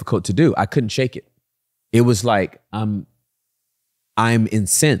very difficult to do. I couldn't shake it. It was like, I'm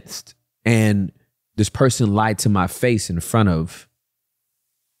incensed. And this person lied to my face in front of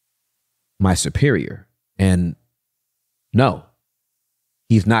my superior. And no,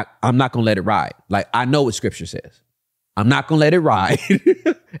 I'm not going to let it ride. Like, I know what scripture says. I'm not going to let it ride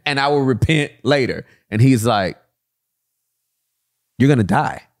and I will repent later. And he's like, you're going to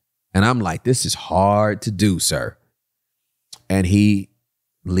die. And I'm like, this is hard to do, sir. And he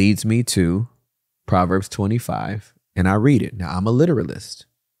leads me to Proverbs 25 and I read it. Now, I'm a literalist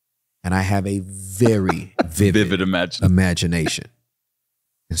and I have a very vivid imagination.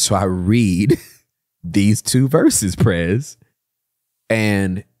 And so I read these two verses, Prez,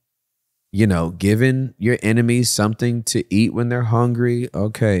 and, you know, giving your enemies something to eat when they're hungry.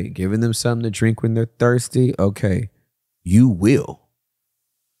 Okay. Giving them something to drink when they're thirsty. Okay. You will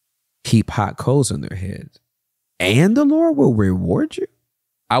heap hot coals on their heads and the Lord will reward you.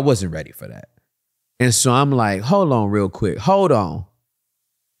 I wasn't ready for that. And so I'm like, hold on real quick. Hold on.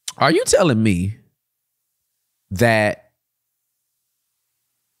 Are you telling me that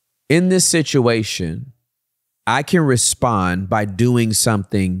in this situation, I can respond by doing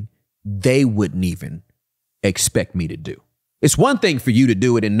something they wouldn't even expect me to do? It's one thing for you to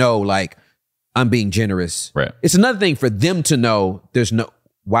do it and know, like, I'm being generous. Right. It's another thing for them to know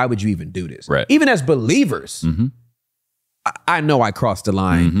why would you even do this? Right. Even as believers, I know I crossed the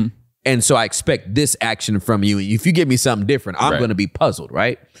line. And so I expect this action from you. If you give me something different, I'm going to be puzzled,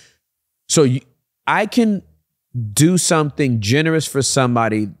 right? So I can do something generous for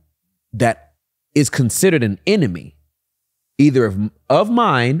somebody that is considered an enemy, either of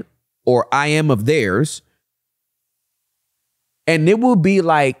mine or I am of theirs. And it will be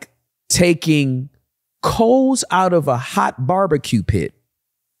like taking coals out of a hot barbecue pit.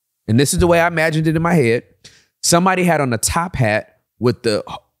 And this is the way I imagined it in my head. Somebody had on a top hat with the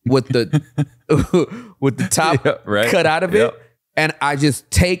top cut out of it. And I just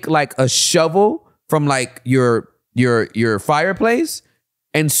take like a shovel from like your fireplace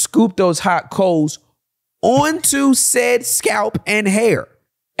and scoop those hot coals onto said scalp and hair.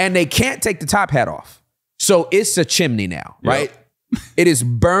 And they can't take the top hat off. So it's a chimney now, right? It is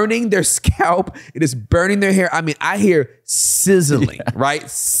burning their scalp. It is burning their hair. I mean, I hear sizzling, right?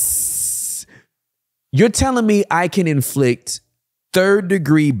 You're telling me I can inflict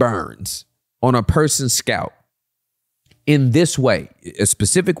 3rd-degree burns on a person's scalp in this way, a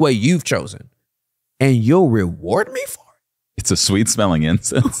specific way you've chosen, and you'll reward me for it? It's a sweet-smelling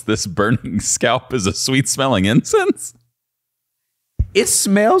incense. This burning scalp is a sweet-smelling incense? It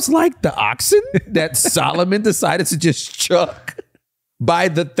smells like the oxen that Solomon decided to just chuck by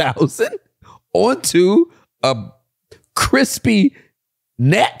the thousand onto a crispy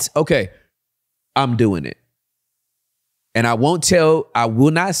net. Okay, I'm doing it. And I won't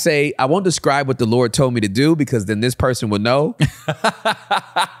describe what the Lord told me to do, because then this person will know.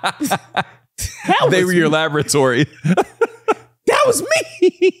 They were your laboratory. That was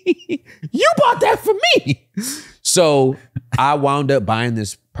me. You bought that for me. So I wound up buying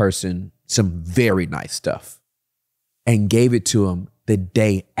this person some very nice stuff and gave it to him the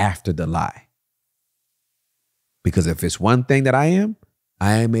day after the lie. Because if it's one thing that I am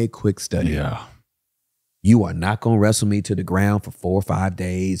I am a quick study. Yeah. You are not going to wrestle me to the ground for 4 or 5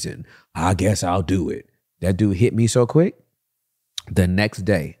 days, and I guess I'll do it. That dude hit me so quick. The next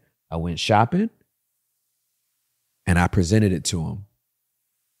day, I went shopping, and I presented it to him,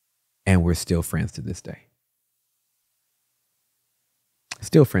 and we're still friends to this day.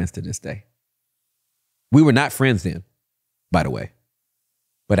 Still friends to this day. We were not friends then, by the way.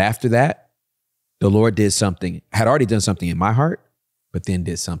 But after that, the Lord did something, had already done something in my heart, but then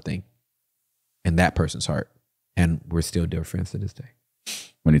did something in that person's heart. And we're still dear friends to this day.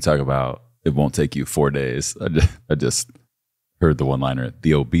 When you talk about it won't take you 4 days, I just heard the one-liner,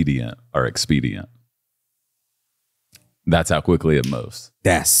 the obedient are expedient. That's how quickly it moves.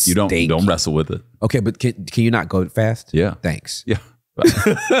 That's You don't wrestle with it. Okay, but can you not go fast? Yeah. Thanks. Yeah.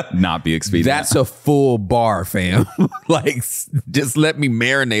 Not be expedient. That's a full bar, fam. Like, just let me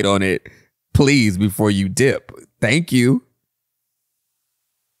marinate on it, please, before you dip. Thank you.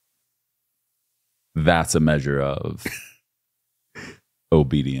 That's a measure of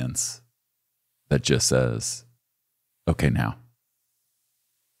obedience that just says, okay, now.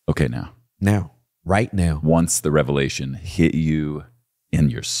 Okay, now. Now. Right now. Once the revelation hit you in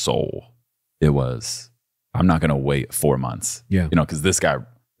your soul, it was, I'm not going to wait 4 months. Yeah. Because this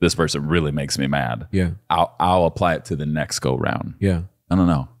person really makes me mad. Yeah. I'll apply it to the next go round. Yeah. I don't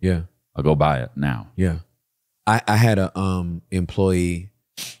know. Yeah. I'll go buy it now. Yeah. I had a employee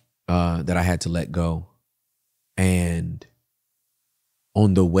that I had to let go, and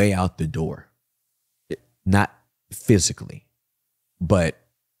on the way out the door, not physically, but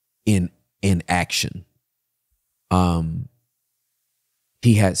in action,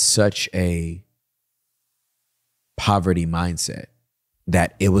 he had such a poverty mindset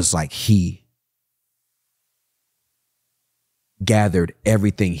that it was like he gathered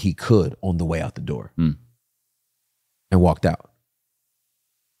everything he could on the way out the door and walked out.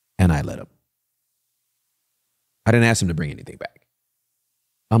 And I let him. I didn't ask him to bring anything back.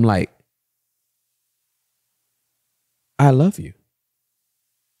 I'm like, I love you.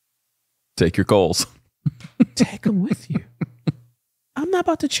 Take your goals. Take them with you. I'm not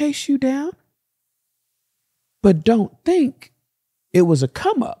about to chase you down. But don't think it was a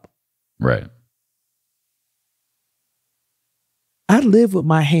come up. Right. I live with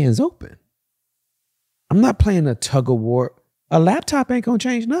my hands open. I'm not playing a tug of war. A laptop ain't gonna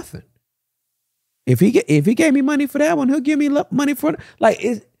change nothing. If he gave me money for that one, he'll give me money for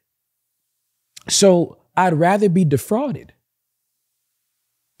it. So I'd rather be defrauded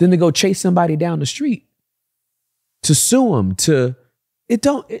than to go chase somebody down the street, to sue them,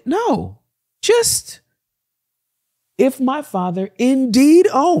 no. Just if my father indeed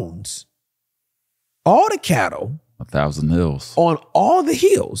owns all the cattle 1,000 hills on all the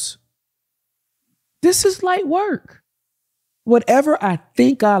hills, this is light work. Whatever I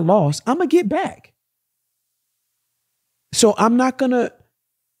think I lost, I'm gonna get back. So I'm not gonna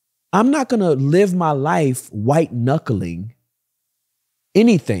live my life white knuckling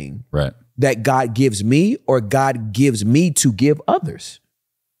anything right. that God gives me or God gives me to give others,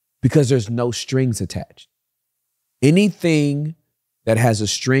 because there's no strings attached. Anything that has a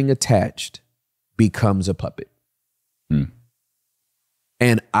string attached becomes a puppet.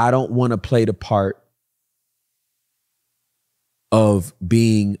 And I don't want to play the part of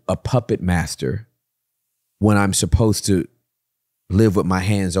being a puppet master when I'm supposed to live with my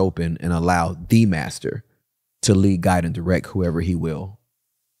hands open and allow the master to lead, guide, and direct whoever he will,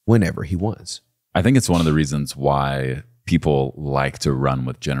 whenever he wants. I think it's one of the reasons why people like to run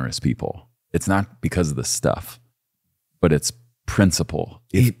with generous people. It's not because of the stuff, but it's principle.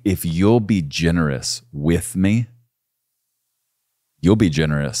 If you'll be generous with me, you'll be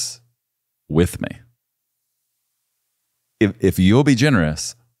generous with me. If you'll be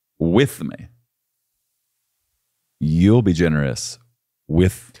generous with me, you'll be generous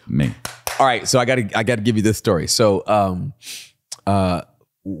with me. All right, so I gotta give you this story. So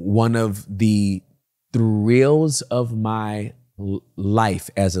one of the thrills of my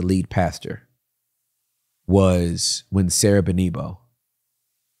life as a lead pastor was when Sarah Benebo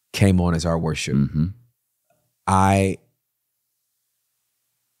came on as our worship. Mm-hmm.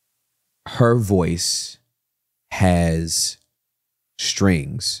 Her voice has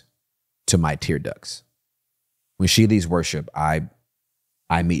strings to my tear ducts. When she leads worship, I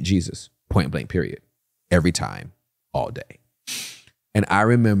meet Jesus, point blank, period. Every time, all day. And I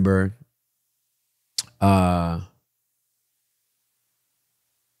remember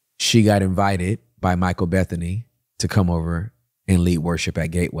she got invited by Michael Bethany to come over and lead worship at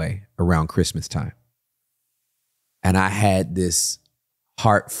Gateway around Christmas time. And I had this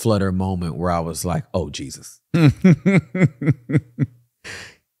heart flutter moment where I was like, oh, Jesus.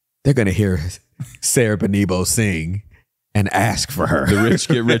 They're going to hear Sarah Benebo sing and ask for her. The rich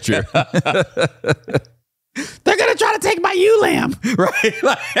get richer. They're going to try to take my ewe lamb, right?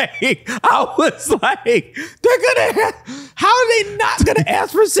 Like, I was like, how are they not going to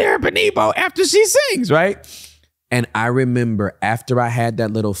ask for Sarah Benebo after she sings, right? And I remember after I had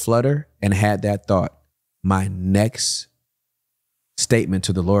that little flutter and had that thought, my next statement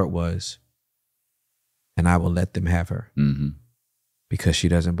to the Lord was, and I will let them have her because she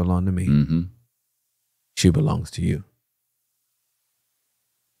doesn't belong to me. She belongs to you.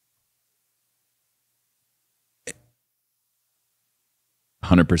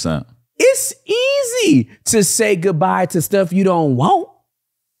 %. It's easy to say goodbye to stuff you don't want.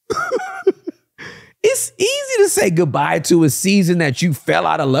 It's easy to say goodbye to a season that you fell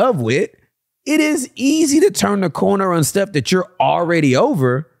out of love with. It is easy to turn the corner on stuff that you're already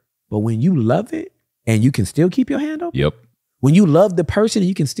over. But when you love it and you can still keep your hand open. Yep. When you love the person and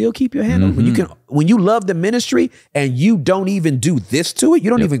you can still keep your hand open. When you love the ministry and you don't even do this to it, you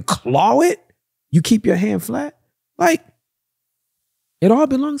don't even claw it, you keep your hand flat. Like, it all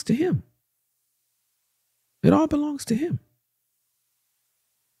belongs to him. It all belongs to him.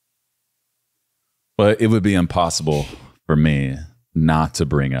 But it would be impossible for me not to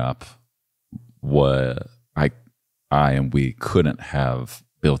bring up what I and we couldn't have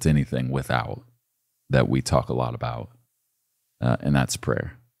built anything without, that we talk a lot about, and that's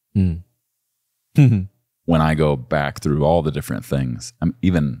prayer. When I go back through all the different things,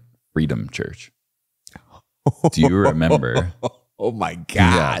 even Freedom Church. Do you remember? Oh my gosh!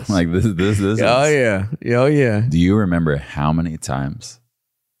 Yeah, like this. Oh yeah. Oh yeah. Do you remember how many times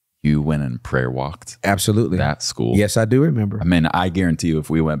you went and prayer walked? Absolutely. That school. Yes, I do remember. I mean, I guarantee you,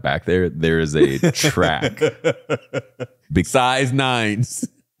 if we went back there is a track. Size 9s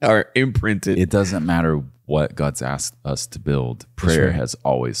are imprinted. It doesn't matter what God's asked us to build. Prayer has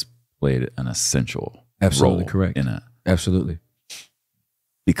always played an essential role correct in it. Absolutely.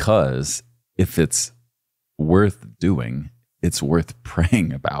 Because if it's worth doing, it's worth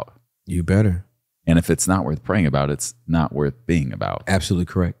praying about. You better. And if it's not worth praying about, it's not worth being about. Absolutely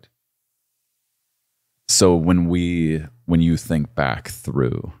correct. So when you think back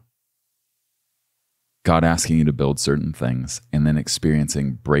through God asking you to build certain things and then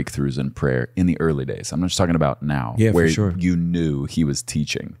experiencing breakthroughs in prayer in the early days, I'm not just talking about now, where for sure. you knew he was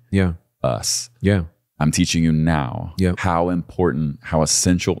teaching us. Yeah. I'm teaching you now how important, how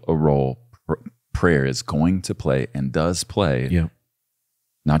essential a role prayer is going to play and does play,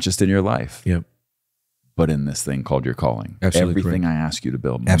 not just in your life, but in this thing called your calling. Absolutely Everything correct. I ask you to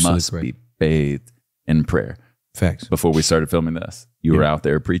build Absolutely must correct. be bathed in prayer. Facts. Before we started filming this, you were out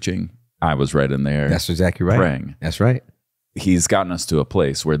there preaching. I was right in there. That's exactly right. Praying. That's right. He's gotten us to a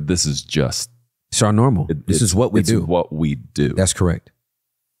place where this is just... It's our normal. This is what we do. It's what we do. That's correct.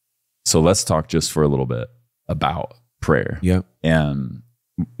 So let's talk just for a little bit about prayer. Yep. And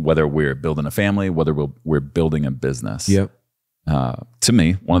whether we're building a family, whether we're building a business. Yep. To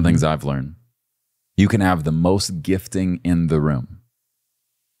me, one of the things I've learned, you can have the most gifting in the room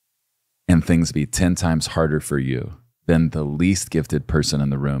and things be 10 times harder for you than the least gifted person in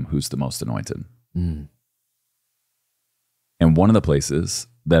the room who's the most anointed. And one of the places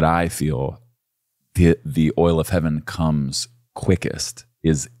that I feel the oil of heaven comes quickest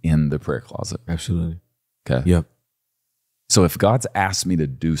is in the prayer closet. Absolutely. Okay. Yep. So if God's asked me to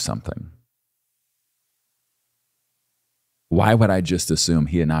do something, why would I just assume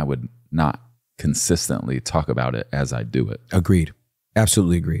he and I would not consistently talk about it as I do it? Agreed.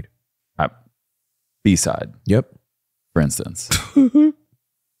 Absolutely agreed. B-side. Yep. For instance,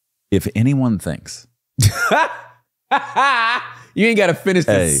 if anyone thinks... You ain't got to finish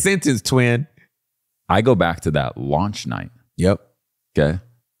the sentence, twin. I go back to that launch night. Yep. Okay.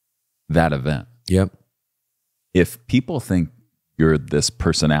 That event. Yep. If people think you're this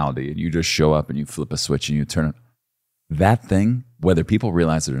personality and you just show up and you flip a switch and you turn it, that thing, whether people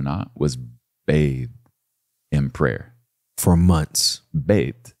realize it or not, was bathed in prayer. For months.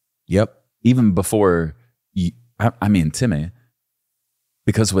 Bathed. Yep. Even before, Timmy,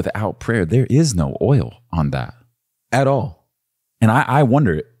 because without prayer, there is no oil on that. At all. And I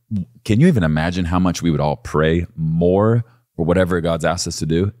wonder, can you even imagine how much we would all pray more for whatever God's asked us to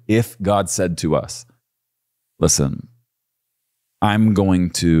do if God said to us, listen, I'm going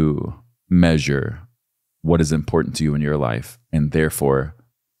to measure what is important to you in your life and therefore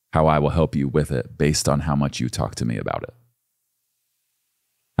how I will help you with it based on how much you talk to me about it.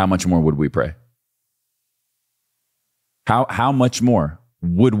 How much more would we pray? How much more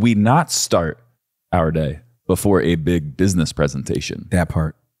would we not start our day before a big business presentation? That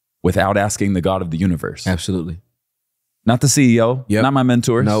part. Without asking the God of the universe. Absolutely. Not the CEO, Yep. not my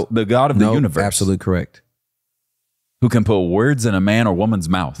mentors, No. the God of the universe. Absolutely correct. Who can put words in a man or woman's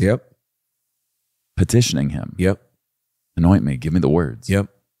mouth. Yep. Petitioning him. Yep. Anoint me, give me the words. Yep.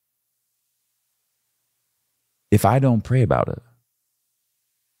 If I don't pray about it,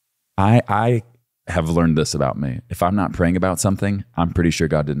 I have learned this about me. If I'm not praying about something, I'm pretty sure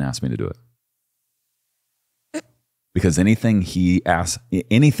God didn't ask me to do it. Because anything he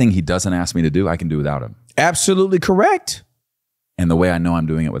doesn't ask me to do, I can do without him. Absolutely correct. And the way I know I'm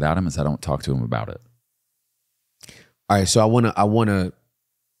doing it without him is I don't talk to him about it. All right, so I wanna.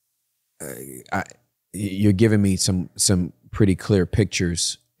 You're giving me some pretty clear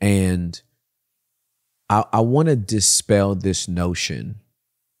pictures, and I want to dispel this notion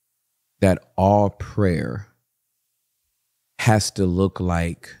that all prayer has to look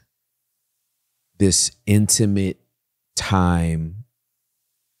like this intimate time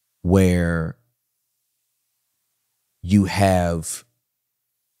where you have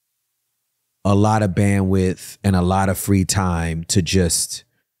a lot of bandwidth and a lot of free time to just,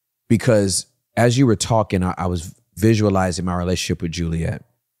 because as you were talking, I was visualizing my relationship with Juliet.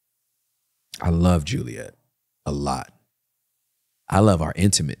 I love Juliet a lot. I love our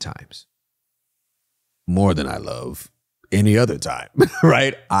intimate times more than I love any other time,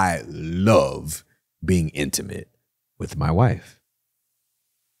 right? I love being intimate with my wife.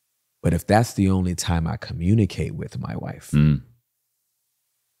 But if that's the only time I communicate with my wife,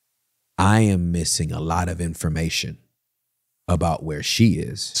 I am missing a lot of information about where she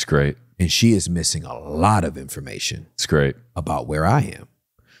is. It's great. And she is missing a lot of information. It's great. About where I am.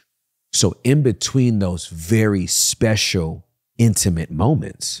 So in between those very special, intimate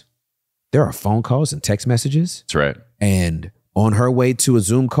moments, there are phone calls and text messages. That's right. And on her way to a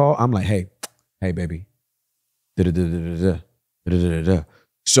Zoom call, I'm like, hey baby.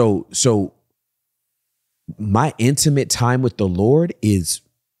 So my intimate time with the Lord it's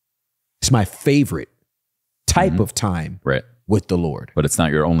my favorite type of time with the Lord. But it's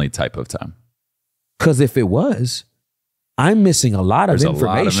not your only type of time. Because if it was, I'm missing a lot of information. A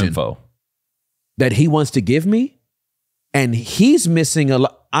lot of info that he wants to give me, and he's missing a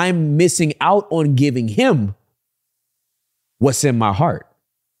lot. I'm missing out on giving him what's in my heart.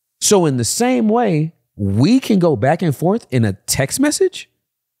 So in the same way, we can go back and forth in a text message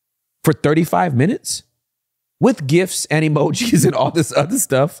for 35 minutes with gifts and emojis and all this other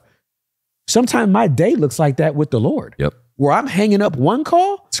stuff. Sometimes my day looks like that with the Lord. Yep. Where I'm hanging up one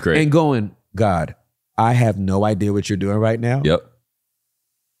call it's great. And going, God, I have no idea what you're doing right now. Yep.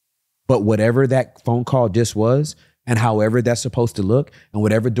 But whatever that phone call just was, and however that's supposed to look, and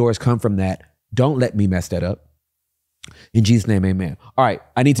whatever doors come from that, don't let me mess that up. In Jesus' name, amen. All right,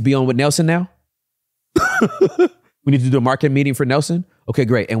 I need to be on with Nelson now. We need to do a market meeting for Nelson. Okay,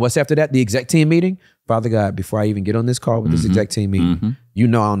 great. And what's after that? The exec team meeting? Father God, before I even get on this call with this exec team meeting, you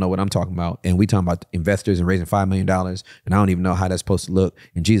know I don't know what I'm talking about. And we talking about investors and raising $5 million, and I don't even know how that's supposed to look.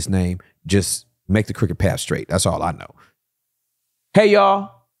 In Jesus' name, just make the crooked path straight. That's all I know. Hey,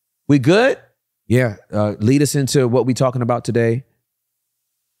 y'all. We good? Yeah. Lead us into what we talking about today.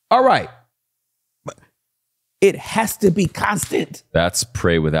 All right. It has to be constant. That's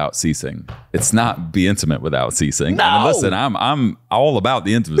pray without ceasing. It's not be intimate without ceasing. No. I mean, listen, I'm all about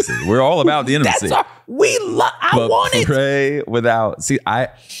the intimacy. We're all about the intimacy. I want it. Pray without. See,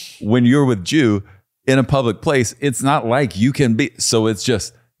 when you're with Jew in a public place, it's not like you can be. So it's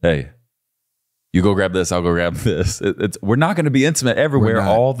just, hey, you go grab this, I'll go grab this. We're not going to be intimate everywhere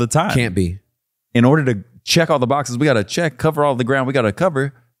all the time. Can't be. In order to check all the boxes, we got to check, cover all the ground we got to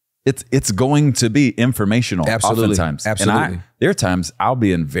cover. It's going to be informational. Absolutely. Oftentimes. Absolutely. And there are times I'll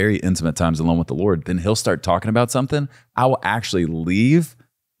be in very intimate times alone with the Lord. Then he'll start talking about something. I will actually leave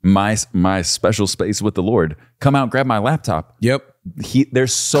my special space with the Lord, come out, grab my laptop. Yep.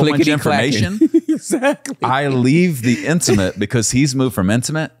 There's so much information. Exactly. I leave the intimate because he's moved from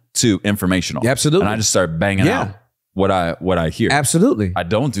intimate to informational. Absolutely. And I just start banging out what I hear. Absolutely. I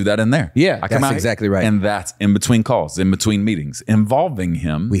don't do that in there. Yeah, I come that's out exactly right. And that's in between calls, in between meetings, involving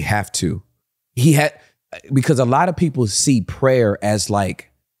him. We have to. Because a lot of people see prayer as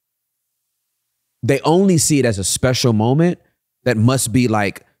like, they only see it as a special moment that must be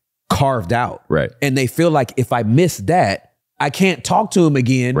like carved out. Right. And they feel like if I miss that, I can't talk to him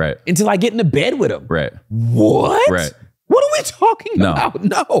again until I get into bed with him. Right. What? Right. What are we talking about?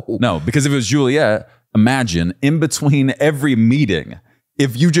 No, because if it was Juliet, imagine in between every meeting,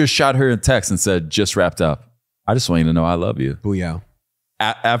 if you just shot her a text and said, just wrapped up, I just want you to know I love you. Booyah.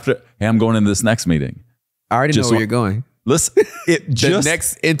 After, hey, I'm going into this next meeting. I already know where you're going. Listen, the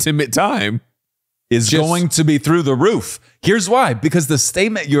next intimate time is going to be through the roof. Here's why. Because the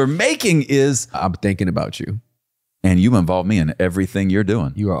statement you're making is, I'm thinking about you. And you involve me in everything you're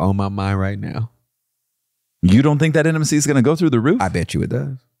doing. You are on my mind right now. You don't think that intimacy is going to go through the roof? I bet you it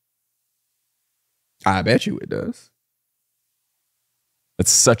does. I bet you it does.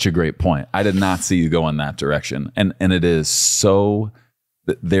 That's such a great point. I did not see you go in that direction. And it is so,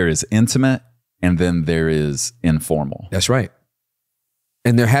 there is intimate and then there is informal. That's right.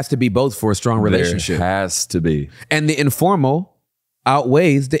 And there has to be both for a strong relationship. There has to be. And the informal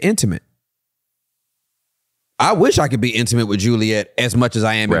outweighs the intimate. I wish I could be intimate with Juliet as much as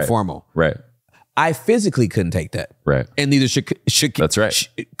I am informal. Right. I physically couldn't take that. Right. And neither should That's right.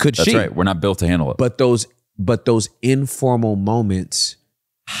 Could That's she. right. We're not built to handle it. But those informal moments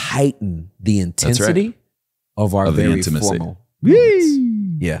heighten the intensity of our very intimacy. formal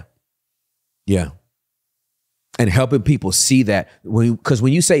moments. Yeah. Yeah. And helping people see that because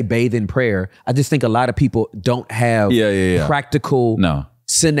when you say bathe in prayer, I just think a lot of people don't have practical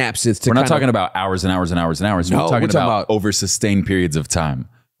synapses to We're not talking about hours and hours and hours and hours. No, we're talking about over sustained periods of time.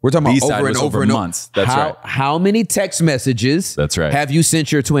 We're talking about B-side over and was over and months. That's right. How many text messages have you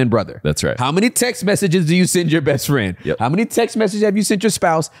sent your twin brother? That's right. How many text messages do you send your best friend? Yep. How many text messages have you sent your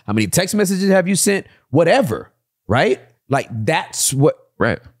spouse? How many text messages have you sent? Whatever, right? Like that's what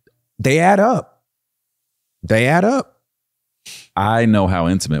they add up. They add up. I know how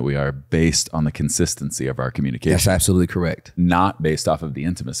intimate we are based on the consistency of our communication. That's absolutely correct. Not based off of the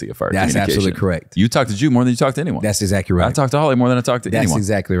intimacy of our communication. That's absolutely correct. You talk to Jew more than you talk to anyone. That's exactly right. I talk to Holly more than I talk to anyone. That's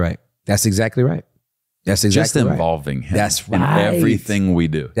exactly right. That's exactly right. That's exactly Just right. involving him That's in right. everything we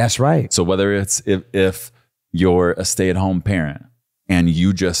do. That's right. So whether it's if you're a stay-at-home parent and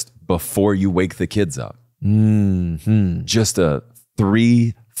you just, before you wake the kids up, just a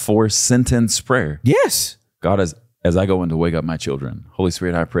 3-4 sentence prayer. Yes. God, as I go in to wake up my children, Holy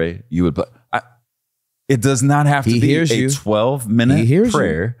Spirit, I pray you would. It does not have to be a 12-minute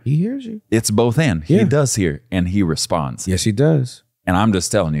prayer. He hears you. It's both and. He does hear and he responds. Yes, he does. And I'm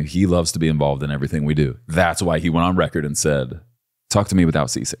just telling you, he loves to be involved in everything we do. That's why he went on record and said, talk to me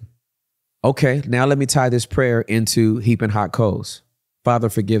without ceasing. Okay, now let me tie this prayer into heaping hot coals. Father,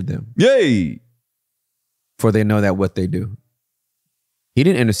 forgive them. Yay! For they know that what they do. He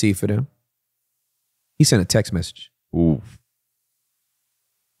didn't intercede for them. He sent a text message. Ooh.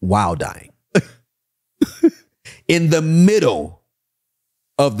 While dying. In the middle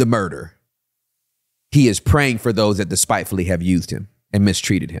of the murder, he is praying for those that despitefully have used him and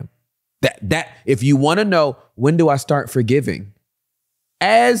mistreated him. That if you want to know, when do I start forgiving?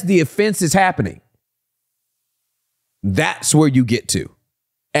 As the offense is happening, that's where you get to.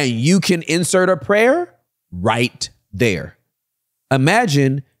 And you can insert a prayer right there.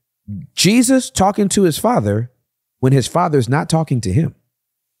 Imagine Jesus talking to his father when his father's not talking to him.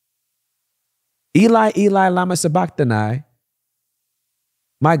 Eli, Eli, lama sabachthani.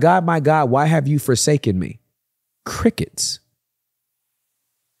 My God, why have you forsaken me? Crickets.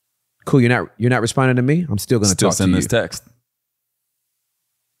 Cool, you're not responding to me? I'm still going to talk to you. Still send this text.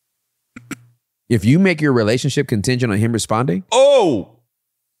 If you make your relationship contingent on him responding. Oh!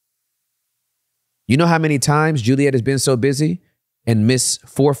 You know how many times Juliet has been so busy and missed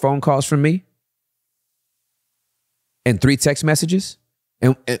 4 phone calls from me? And 3 text messages?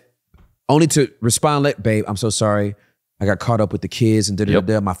 And only to respond, babe, I'm so sorry. I got caught up with the kids and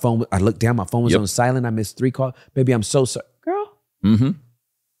da-da-da-da. My phone, I looked down, my phone was on silent. I missed 3 calls. Baby, I'm so sorry. Girl,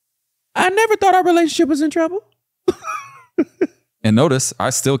 I never thought our relationship was in trouble. And notice, I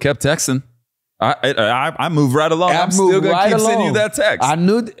still kept texting. I moved right along. I'm still going to keep sending you that text.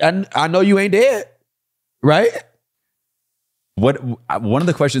 I know you ain't dead, right? One of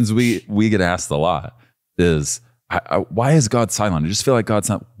the questions we get asked a lot is, why is God silent? I just feel like God's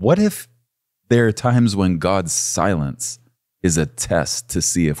not. What if there are times when God's silence is a test to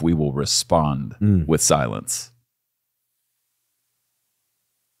see if we will respond with silence?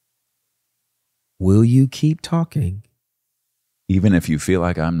 Will you keep talking? Even if you feel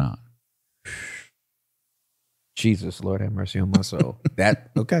like I'm not. Jesus, Lord, have mercy on my soul.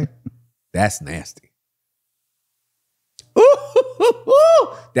 Okay. That's nasty.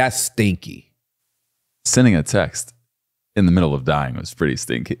 Ooh, that's stinky. Sending a text in the middle of dying was pretty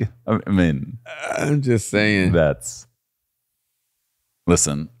stinky. I mean, I'm just saying.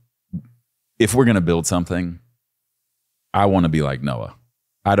 Listen, if we're going to build something, I want to be like Noah.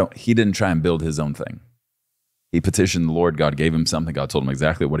 He didn't try and build his own thing. He petitioned the Lord. God gave him something. God told him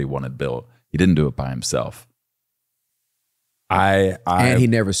exactly what he wanted built. He didn't do it by himself. And he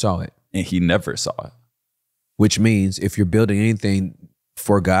never saw it. And he never saw it. Which means if you're building anything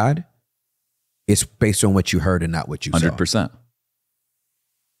for God, it's based on what you heard and not what you 100%. saw. 100%.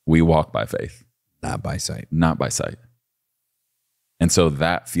 We walk by faith. Not by sight. Not by sight. And so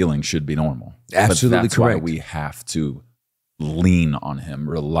that feeling should be normal. Absolutely but that's correct. why we have to lean on him,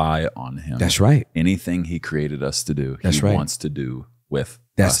 rely on him. That's right. Anything he created us to do, That's he right. wants to do with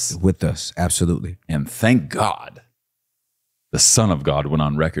That's us. with us. Absolutely. And thank God, the Son of God went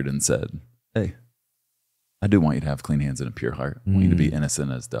on record and said, hey, I do want you to have clean hands and a pure heart. I want you to be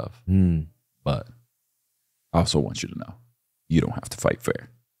innocent as dove. But I also want you to know, you don't have to fight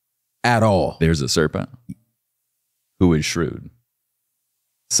fair. At all. There's a serpent who is shrewd.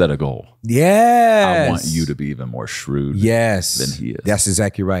 Set a goal. Yes. I want you to be even more shrewd than he is. That's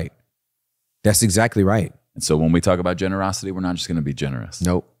exactly right. That's exactly right. And so when we talk about generosity, we're not just going to be generous.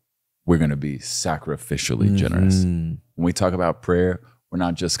 Nope. We're going to be sacrificially generous. When we talk about prayer, we're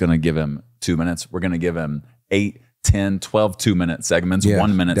not just going to give him 2 minutes. We're going to give him 8, 10, 12 2-minute segments,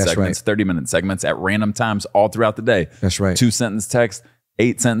 1 minute segments, 30-minute segments at random times all throughout the day. That's right. 2-sentence text,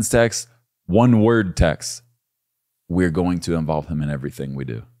 8-sentence text, 1-word text. We're going to involve him in everything we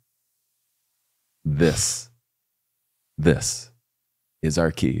do. This is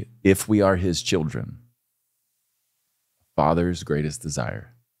our key. If we are his children, Father's greatest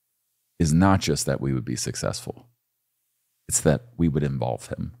desire is not just that we would be successful. It's that we would involve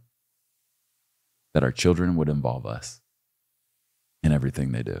him. That our children would involve us in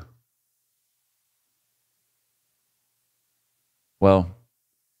everything they do. Well,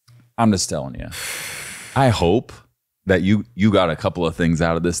 I'm just telling you, I hope that you got a couple of things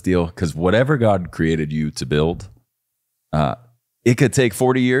out of this deal, because whatever God created you to build, it could take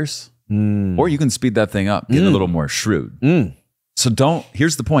 40 years, or you can speed that thing up, get a little more shrewd. So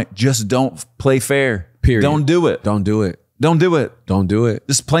here's the point, just don't play fair. Period. Don't do it. Don't do it. Don't do it. Don't do it.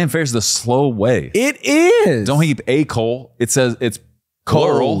 Just playing fair is the slow way. It is. Don't heap a coal. It says it's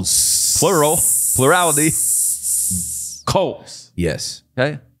plural, plurality, coals. Yes.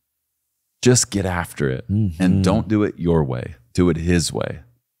 Okay? Just get after it and don't do it your way. Do it his way.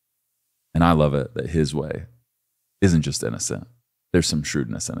 And I love it that his way isn't just innocent. There's some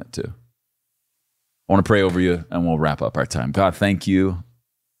shrewdness in it too. I want to pray over you and we'll wrap up our time. God, thank you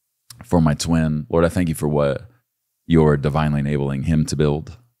for my twin. Lord, I thank you for what you're divinely enabling him to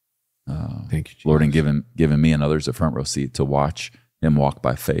build. Thank you, Jesus. Lord, and giving me and others a front row seat to watch him walk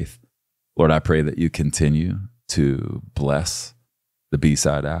by faith. Lord, I pray that you continue to bless the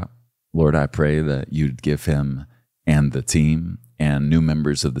B-Side app. Lord, I pray that you'd give him and the team and new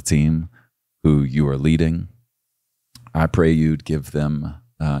members of the team who you are leading. I pray you'd give them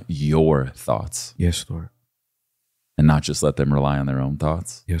your thoughts. Yes, Lord. And not just let them rely on their own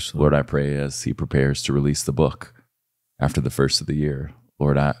thoughts. Yes, Lord. Lord, I pray as he prepares to release the book after the first of the year,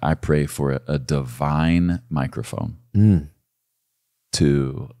 Lord, I pray for a divine microphone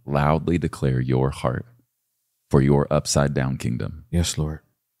to loudly declare your heart for your upside down kingdom. Yes, Lord.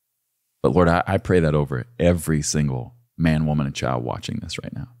 But Lord, I pray that over every single man, woman, and child watching this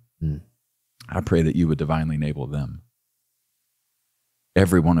right now. I pray that you would divinely enable them.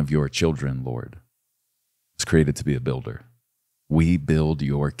 Every one of your children, Lord, is created to be a builder. We build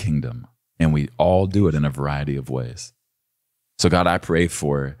your kingdom, and we all do it in a variety of ways. So God, I pray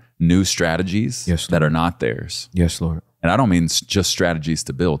for new strategies that are not theirs. Yes, Lord. And I don't mean just strategies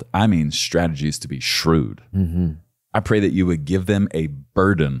to build. I mean strategies to be shrewd. I pray that you would give them a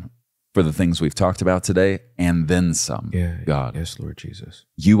burden for the things we've talked about today and then some. God. Yes, Lord Jesus.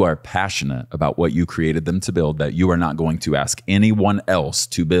 You are passionate about what you created them to build, that you are not going to ask anyone else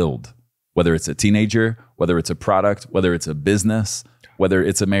to build, whether it's a teenager, whether it's a product, whether it's a business, whether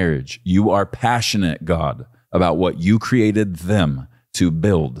it's a marriage. You are passionate, God, about what you created them to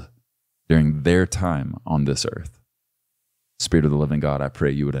build during their time on this earth. Spirit of the living God, I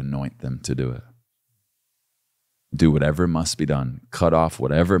pray you would anoint them to do it. Do whatever must be done. Cut off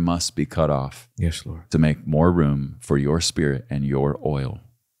whatever must be cut off. Yes, Lord. To make more room for your spirit and your oil.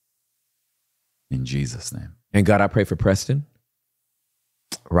 In Jesus' name. And God, I pray for Preston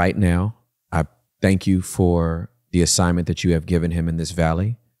right now. I thank you for the assignment that you have given him in this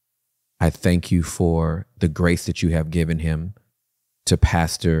valley. I thank you for the grace that you have given him to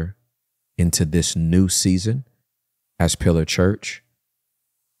pastor into this new season as Pillar Church.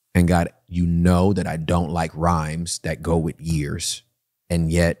 And God, you know that I don't like rhymes that go with years, and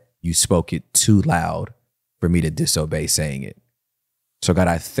yet you spoke it too loud for me to disobey saying it. So God,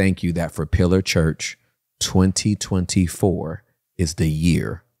 I thank you that for Pillar Church, 2024 is the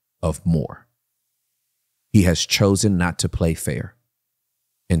year of more. He has chosen not to play fair.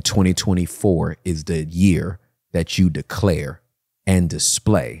 And 2024 is the year that you declare and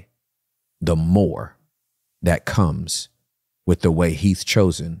display the more that comes with the way he's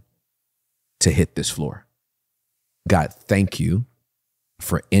chosen to hit this floor. God, thank you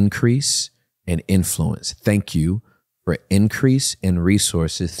for increase and influence. Thank you for increase in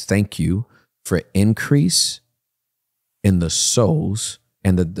resources. Thank you for increase in the souls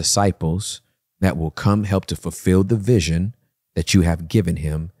and the disciples that will come help to fulfill the vision that you have given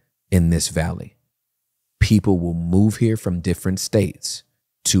him in this valley. People will move here from different states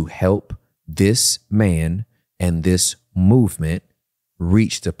to help this man and this movement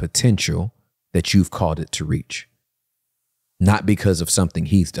reach the potential that you've called it to reach. Not because of something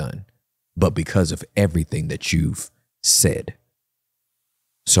he's done, but because of everything that you've said.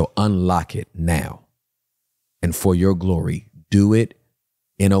 So unlock it now. And for your glory, do it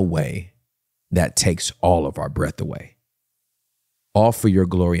in a way that takes all of our breath away. All for your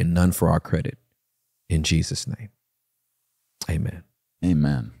glory and none for our credit. In Jesus' name. Amen.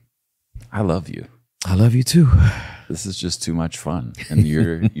 Amen. I love you. I love you too. This is just too much fun. And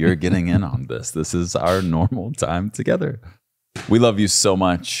you're getting in on this. This is our normal time together. We love you so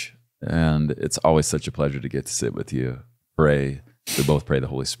much. And it's always such a pleasure to get to sit with you. Pray. We both pray the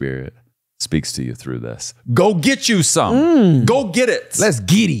Holy Spirit speaks to you through this. Go get you some. Go get it. Let's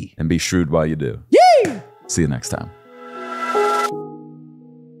get it. And be shrewd while you do. Yay! See you next time.